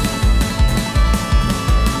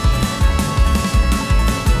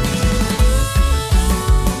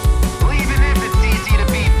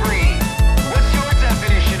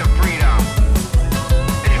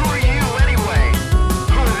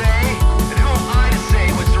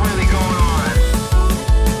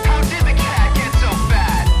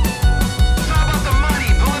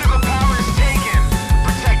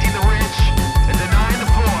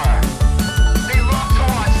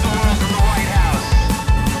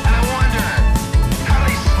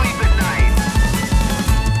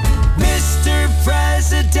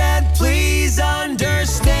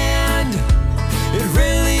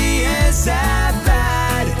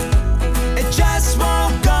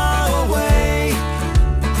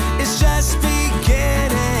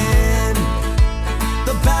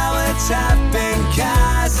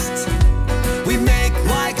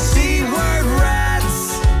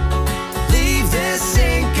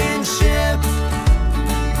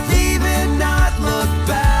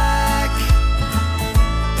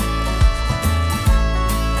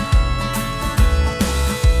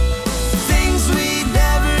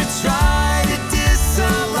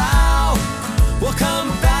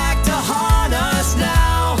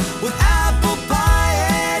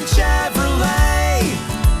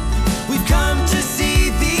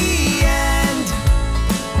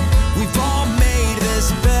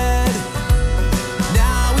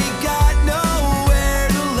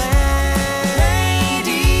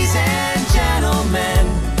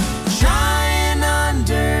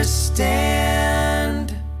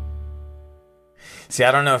See,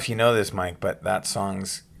 I don't know if you know this, Mike, but that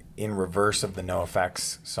song's in reverse of the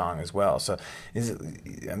NoFX song as well. So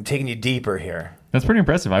I'm taking you deeper here. That's pretty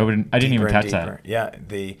impressive. I didn't even Deeper and catch deeper. that. Yeah,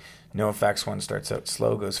 the NoFX one starts out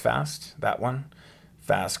slow, goes fast. That one,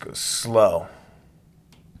 fast goes slow.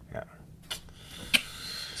 Yeah.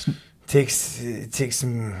 It takes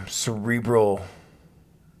some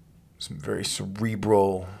very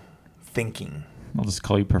cerebral thinking I'll just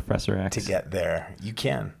call you Professor X. to get there. You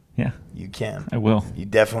can. Yeah, You can. I will. You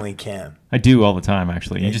definitely can. I do all the time,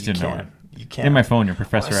 actually. Yeah, you just didn't know it. You can. In my phone, you're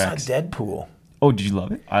Professor I X. saw Deadpool. Oh, did you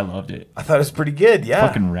love it? I loved it. I thought it was pretty good. Yeah.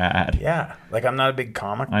 Fucking rad. Yeah. Like, I'm not a big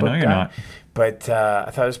comic book I know you're guy, not. but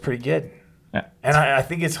I thought it was pretty good. Yeah. And I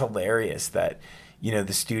think it's hilarious that,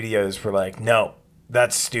 the studios were like, no,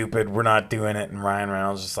 that's stupid. We're not doing it. And Ryan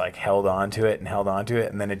Reynolds just like held on to it.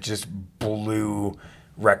 And then it just blew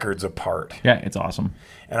records apart. Yeah, it's awesome.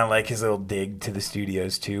 And I like his little dig to the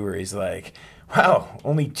studios too, where he's like, wow,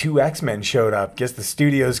 only 2 X-Men showed up. Guess the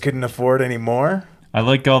studios couldn't afford any more. I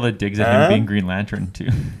like all the digs at him being Green Lantern too.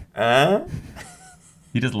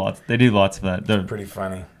 He does lots. They do lots of that. They're Pretty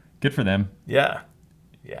funny. good for them. Yeah.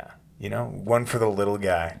 Yeah. One for the little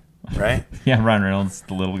guy, right? Yeah, Ryan Reynolds,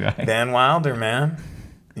 the little guy. Van Wilder, man.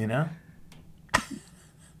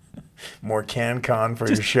 More CanCon for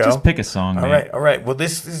your show. Just pick a song, man. All right. Well,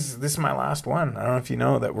 this is my last one. I don't know if you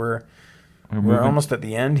know that we're moving. almost at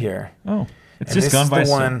the end here. Oh, it's And just this gone is by. the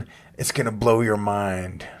one. It's gonna blow your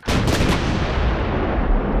mind.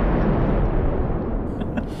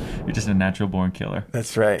 You're just a natural born killer.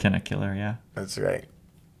 That's right. Can a killer? Yeah. That's right.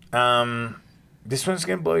 This one's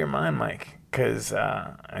gonna blow your mind, Mike, because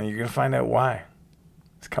and you're gonna find out why.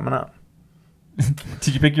 It's coming up.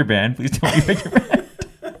 Did you pick your band? Please tell me you picked your band.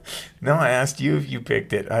 No, I asked you if you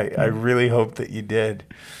picked it. I really hope that you did,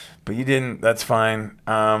 but you didn't. That's fine.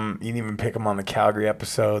 You didn't even pick them on the Calgary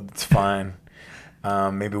episode. It's fine.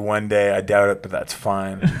 Maybe one day. I doubt it, but that's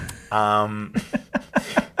fine.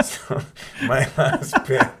 So my last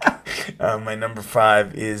pick, my number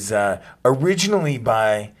 5, is originally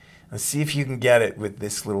by. Let's see if you can get it with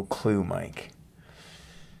this little clue, Mike.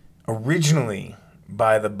 Originally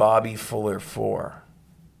by the Bobby Fuller 4.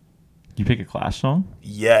 You pick a Clash song?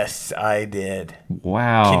 Yes, I did.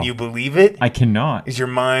 Wow. Can you believe it? I cannot. Is your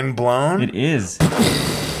mind blown? It is.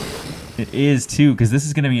 It is too, because this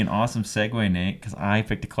is going to be an awesome segue, Nate, because I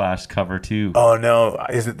picked a Clash cover too. Oh, no.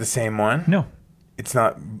 Is it the same one? No. It's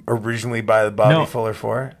not originally by the Bobby No. Fuller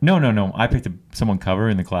 4? No. I picked someone cover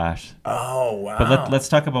in the Clash. Oh, wow. But let's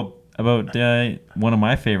talk about one of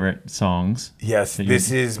my favorite songs. Yes, this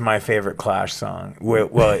is my favorite Clash song. Well,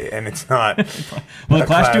 and it's not. Well, the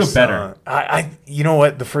Clash do it better. Song. I you know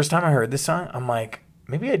what? The first time I heard this song, I'm like,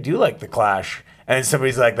 maybe I do like the Clash. And then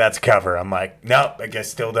somebody's like, that's cover. I'm like, nope, I guess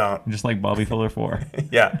still don't. Just like Bobby Fuller 4.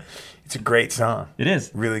 Yeah, it's a great song. It is.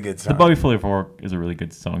 Really good song. The Bobby Fuller 4 is a really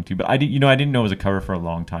good song too. But I didn't know it was a cover for a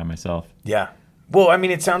long time myself. Yeah. Well, I mean,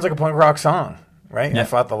 it sounds like a punk rock song, right? Yeah. I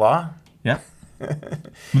Fought the Law. Yeah.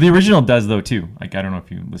 The original does though too. Like, I don't know if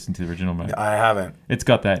you listen to the original, but I haven't. It's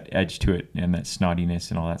got that edge to it and that snottiness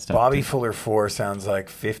and all that stuff. Bobby too. Fuller 4 sounds like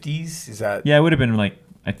 50s. Is that Yeah, it would have been like,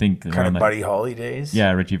 I think kind around of like, Buddy Holly days? Yeah,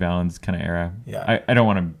 Richie Valens kind of era. Yeah. I don't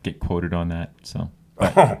want to get quoted on that, so.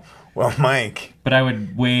 But, Oh, well, Mike. but I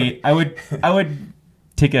would wait. I would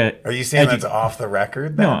take a. Are you saying that's off the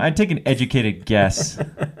record? Then? No, I'd take an educated guess. All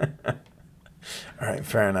right,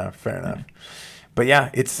 fair enough. But yeah,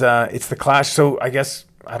 it's the Clash. So I guess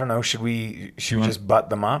I don't know. Should we just butt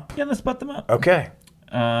them up? Yeah, let's butt them up. Okay.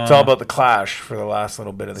 It's all about the Clash for the last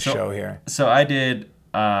little bit of the show here. So I did.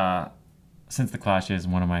 Since the Clash is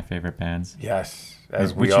one of my favorite bands. Yes,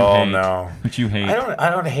 as which we you all hate, know. Which you hate. I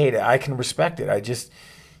don't hate it. I can respect it.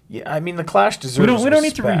 I mean, the Clash deserves. We don't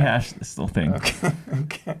need to rehash this little thing.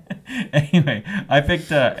 Okay. Anyway, I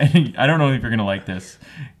picked. I don't know if you're gonna like this.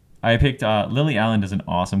 I picked. Lily Allen does an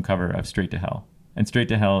awesome cover of "Straight to Hell," and "Straight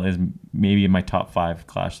to Hell" is maybe in my top 5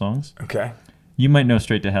 Clash songs. Okay. You might know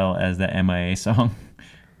 "Straight to Hell" as the MIA song,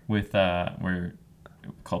 with where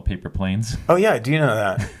called "Paper Planes." Oh yeah, I do know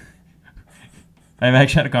that. I've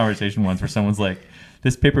actually had a conversation once where someone's like,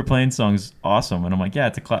 "This Paper Plane song's awesome," and I'm like,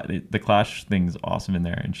 "Yeah, it's the Clash thing's awesome in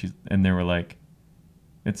there," and they were like,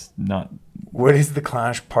 "It's not." What is the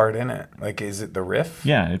Clash part in it? Like, is it the riff?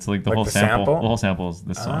 Yeah, it's like the whole sample. The whole sample is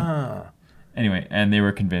this song. Ah. Anyway, and they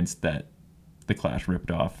were convinced that the Clash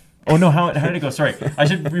ripped off. Oh no, how did it go? Sorry, I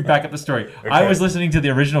should back up the story. Okay. I was listening to the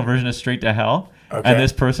original version of "Straight to Hell," and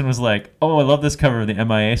this person was like, "Oh, I love this cover of the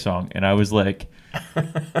MIA song," and I was like.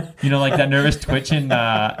 Like that nervous twitch in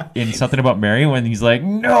Something About Mary when he's like,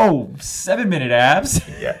 no, 7-minute abs.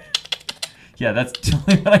 Yeah. Yeah, that's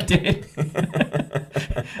totally what I did.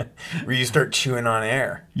 Where you start chewing on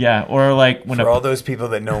air. Yeah, or like when For all those people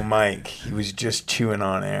that know Mike, he was just chewing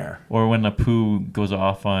on air. Or when Apu goes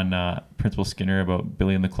off on Principal Skinner about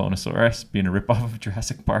Billy and the Clonosaurus being a ripoff of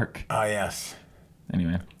Jurassic Park. Oh, yes.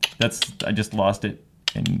 Anyway, I just lost it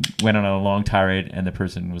and went on a long tirade, and the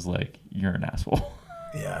person was like, "You're an asshole."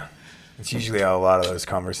 Yeah. It's usually how a lot of those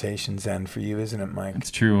conversations end for you, isn't it, Mike?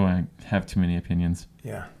 It's true. I have too many opinions.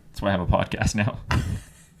 Yeah. That's why I have a podcast now.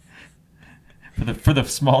 for the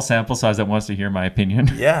small sample size that wants to hear my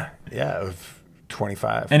opinion. Yeah, of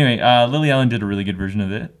 25. Anyway, Lily Allen did a really good version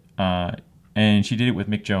of it, and she did it with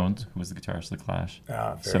Mick Jones, who was the guitarist of The Clash.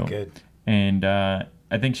 Oh, very good. And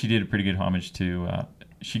I think she did a pretty good homage to.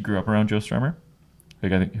 She grew up around Joe Strummer.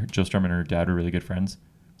 Like I think Joe Strummer and her dad were really good friends.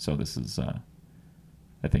 So this is.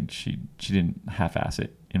 I think she didn't half-ass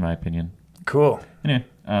it, in my opinion. Cool. Anyway,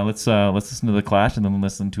 let's listen to The Clash and then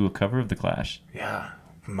listen to a cover of The Clash. Yeah,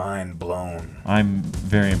 mind blown. I'm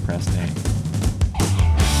very impressed, Nate.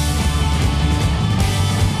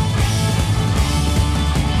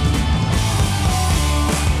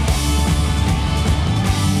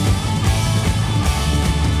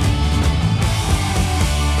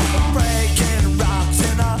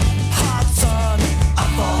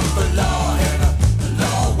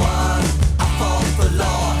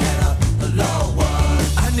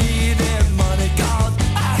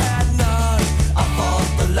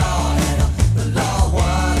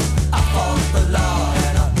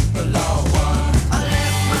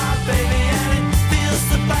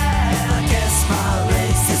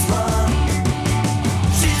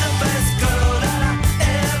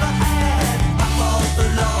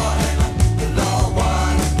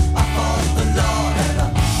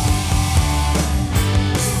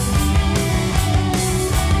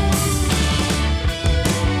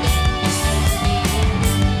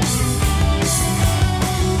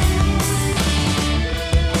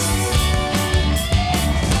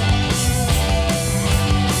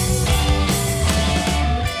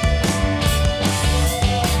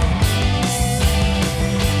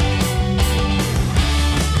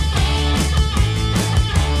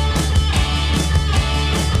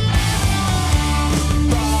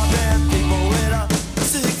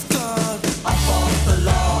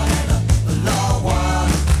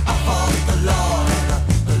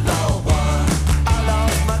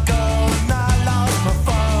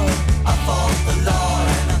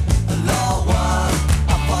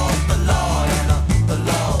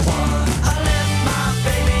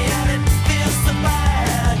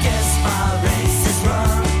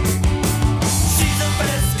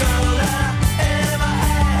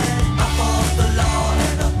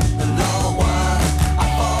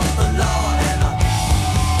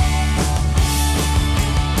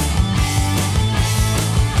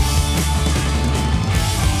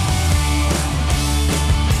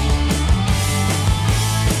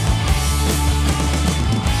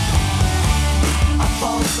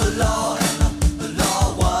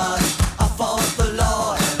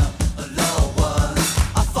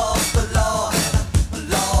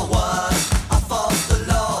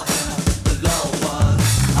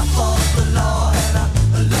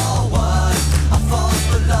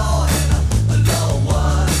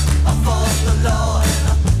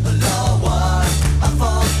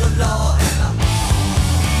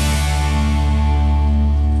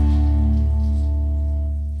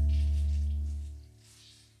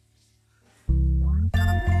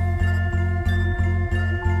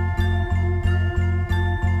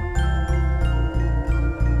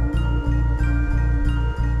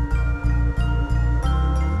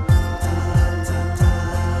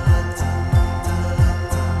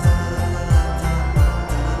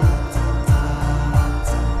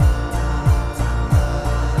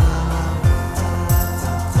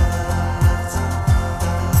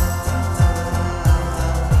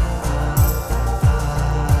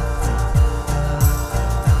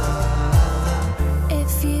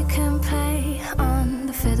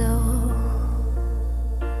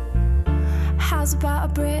 How's about a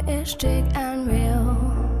British jig and reel?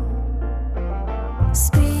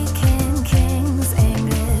 Speaking King's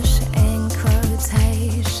English in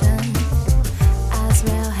quotation, as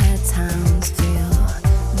railhead towns feel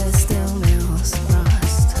the steel mills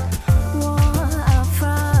rust. What a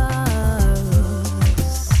froze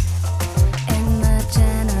in the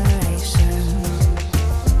generation.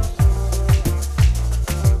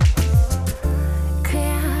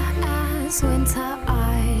 Clear as winter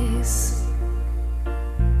ice.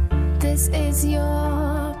 This is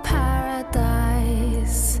your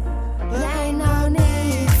paradise. There ain't no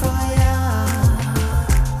need for ya.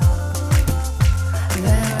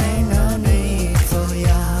 There ain't no need.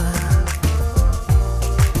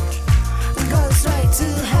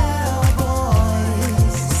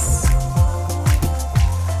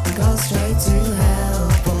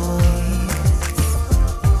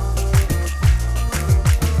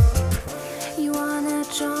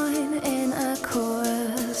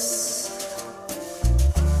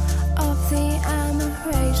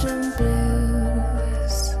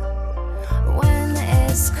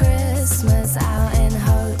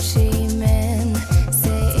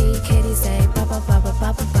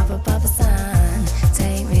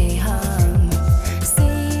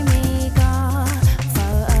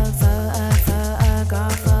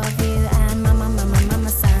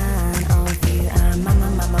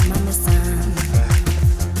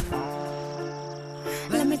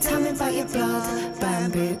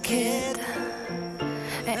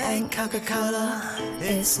 Coca-Cola,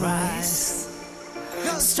 it's rice.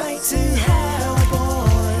 Go straight to hell,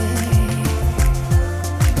 boy.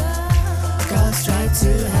 Go straight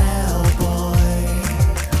to hell, boy.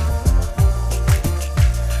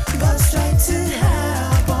 Go straight to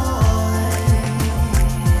hell, boy.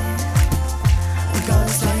 Go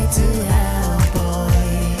straight to hell, boy.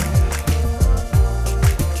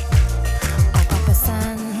 Oh, Papa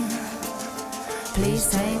San, please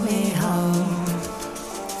take me home.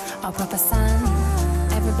 Oh, Papa San,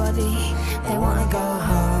 everybody, they wanna go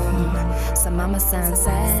home. So Mama San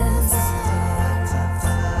says,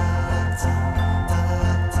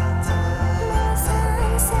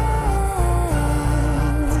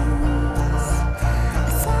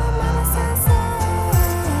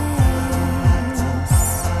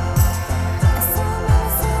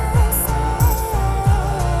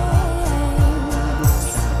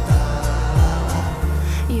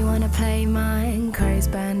 you wanna play mine, craze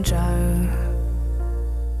banjo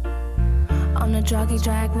on a jockey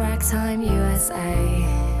drag ragtime USA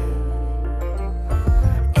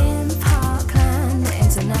in Parkland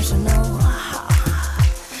International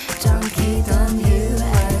Junkiedom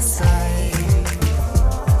USA,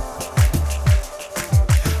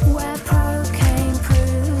 where cocaine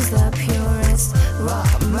proves the purest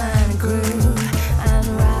rock man grew and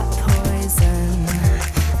rap poison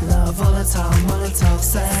the volatile Molotov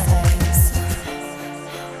says.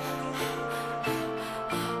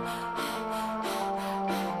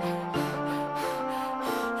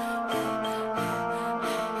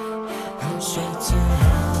 Go straight to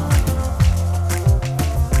hell.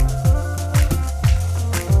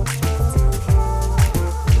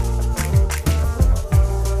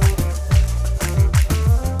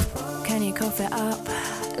 Can you cough it up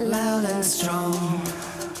loud and strong?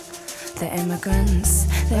 The immigrants,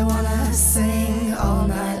 they wanna sing all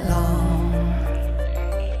night long.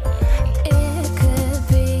 It could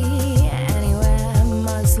be anywhere,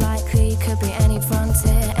 most likely could be any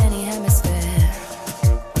frontier, any hemisphere.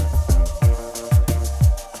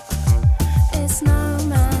 It's no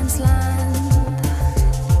man's land.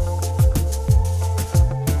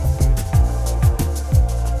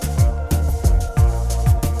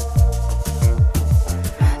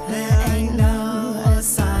 There ain't no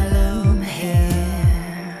asylum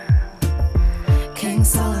here. King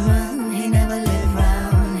Solomon, he never lived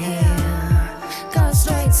round here. Go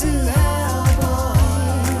straight to hell,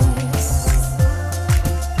 boys.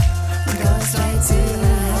 Go straight to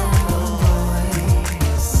hell,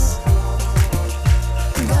 boys.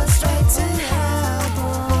 Go straight to hell,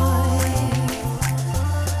 boys.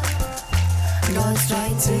 Go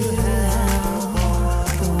straight to hell, boys.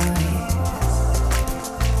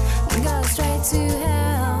 Go straight to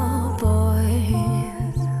hell,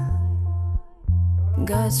 boys.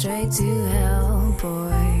 Go straight to hell,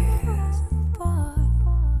 boys.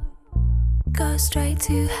 Go straight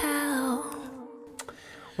to hell.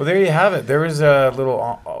 Well, there you have it. There was a little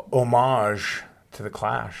homage to the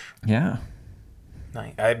Clash. Yeah.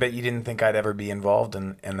 Nice. I bet you didn't think I'd ever be involved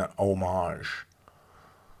in an homage.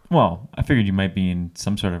 Well, I figured you might be in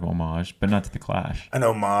some sort of homage, but not to the Clash. An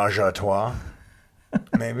homage à toi,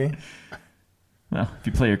 maybe. Well, if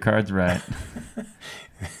you play your cards right.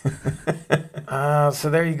 So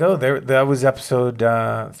there you go. That was episode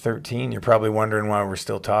 13. You're probably wondering why we're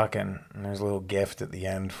still talking. And there's a little gift at the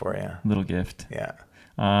end for you. Little gift. Yeah.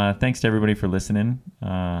 Thanks to everybody for listening.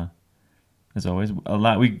 As always,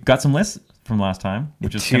 we got some lists from last time,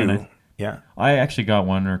 which is kind of nice. Yeah. I actually got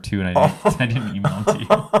one or two, and I didn't email them to you.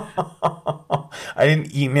 I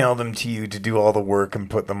didn't email them to you to do all the work and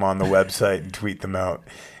put them on the website and tweet them out.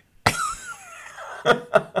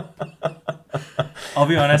 I'll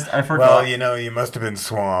be honest, I forgot. Well, you must have been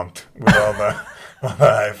swamped with all the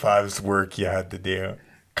high fives work you had to do.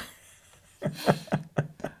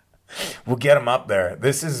 We'll get them up there.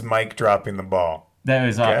 This is Mike dropping the ball. That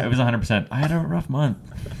was Okay? It was 100%. I had a rough month.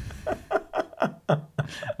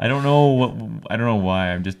 I don't know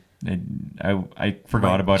why. I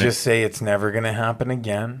forgot about it. Just say it's never going to happen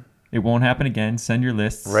again. It won't happen again. Send your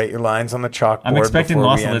lists. Write your lines on the chalkboard. I'm expecting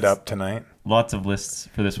before lots we of end lists. up tonight. Lots of lists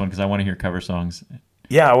for this one because I want to hear cover songs.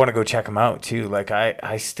 Yeah, I want to go check them out too. Like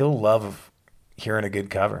I still love hearing a good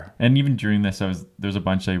cover. And even during this, there's a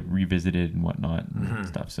bunch I revisited and whatnot and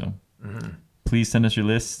stuff. So please send us your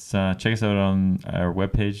lists. Check us out on our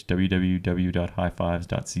webpage,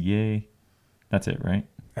 www.highfives.ca. That's it, right?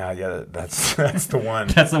 Yeah, that's the one.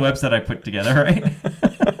 That's the website I put together, right?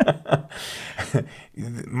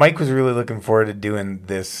 Mike was really looking forward to doing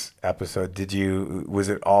this episode. Was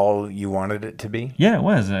it all you wanted it to be? Yeah, it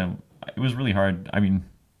was. It was really hard. I mean,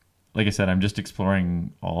 like I said, I'm just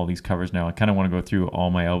exploring all these covers now. I kind of want to go through all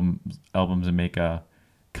my albums and make a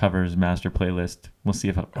covers master playlist. We'll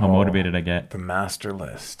see how motivated I get. The master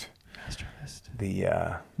list.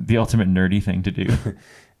 The ultimate nerdy thing to do.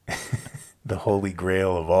 The holy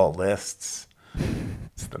grail of all lists.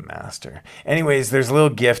 It's the master. Anyways, there's a little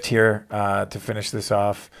gift here to finish this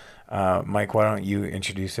off. Mike, why don't you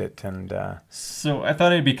introduce it? And So I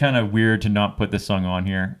thought it'd be kind of weird to not put this song on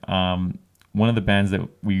here. One of the bands that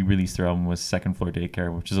we released their album was Second Floor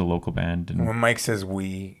Daycare, which is a local band. And when Mike says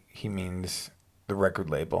we, he means the record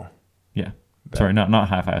label. Yeah. Sorry, not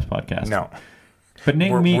High Fives Podcast. No. But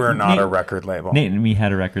Nate we're not a record label. Nate and me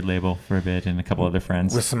had a record label for a bit and a couple other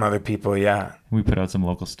friends. With some other people, yeah. We put out some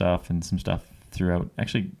local stuff and some stuff throughout,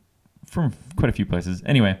 actually, from quite a few places.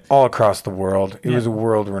 Anyway. All across the world. It was a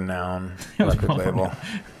world-renowned record label.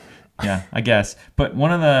 Yeah, I guess. But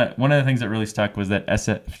one of the things that really stuck was that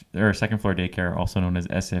Second Floor Daycare, also known as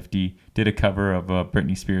SFD, did a cover of a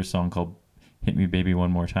Britney Spears song called Hit Me Baby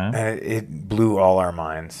One More Time. It blew all our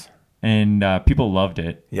minds. And people loved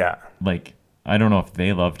it. Yeah. Like, I don't know if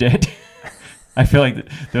they loved it. I feel like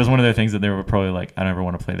there was one of their things that they were probably like, I don't ever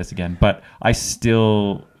want to play this again. But I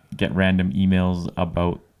still get random emails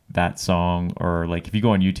about that song, or like if you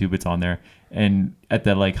go on YouTube, it's on there. And at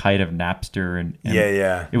the like height of Napster and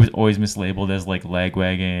it was always mislabeled as like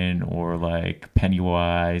Lagwagon or like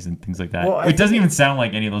Pennywise and things like that. Well, it doesn't even sound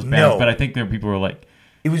like any of those bands, but I think there people were like,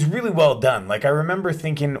 it was really well done. Like I remember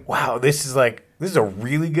thinking, wow, this is a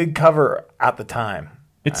really good cover at the time.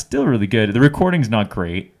 It's still really good. The recording's not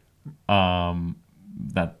great.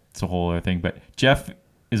 That's a whole other thing. But Jeff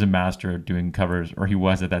is a master of doing covers, or he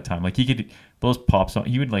was at that time. Like he could those pop songs.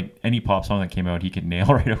 He would like any pop song that came out, he could nail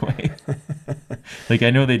right away. Like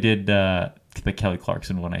I know they did the Kelly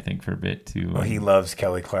Clarkson one, I think, for a bit too. Oh, he loves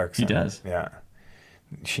Kelly Clarkson. He does. Yeah.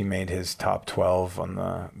 She made his top 12 on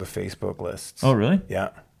the Facebook lists. Oh, really? Yeah.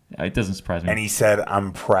 It doesn't surprise me. And he said,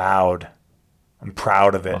 I'm proud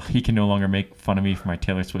of it. Oh, he can no longer make fun of me for my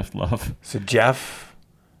Taylor Swift love. So, Jeff,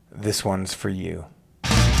 this one's for you.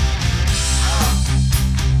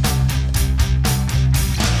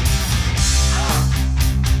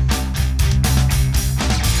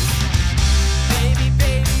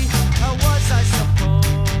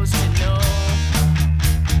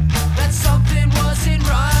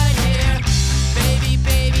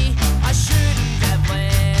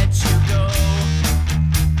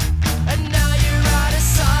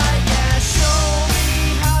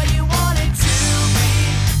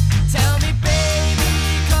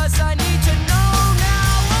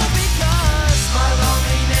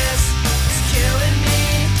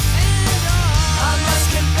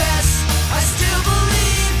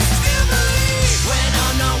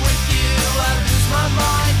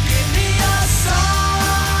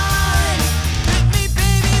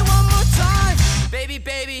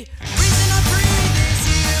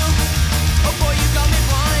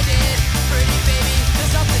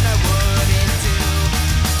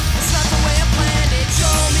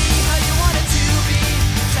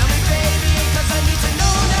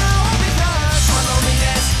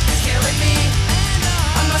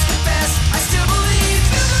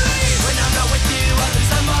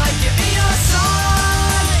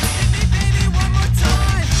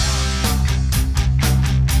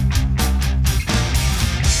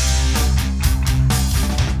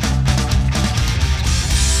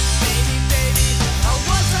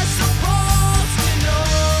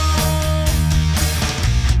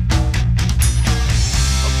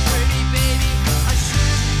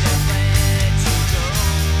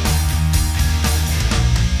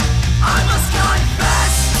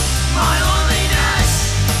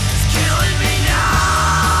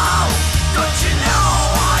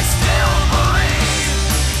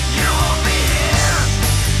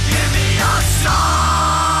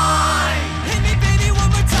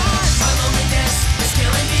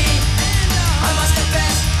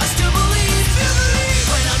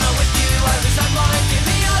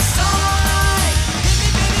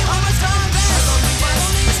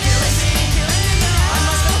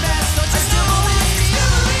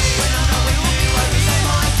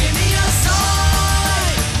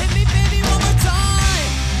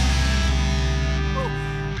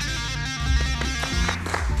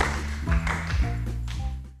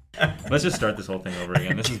 Let's just start this whole thing over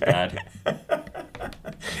again. This is bad.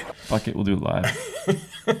 Fuck it, we'll do it live.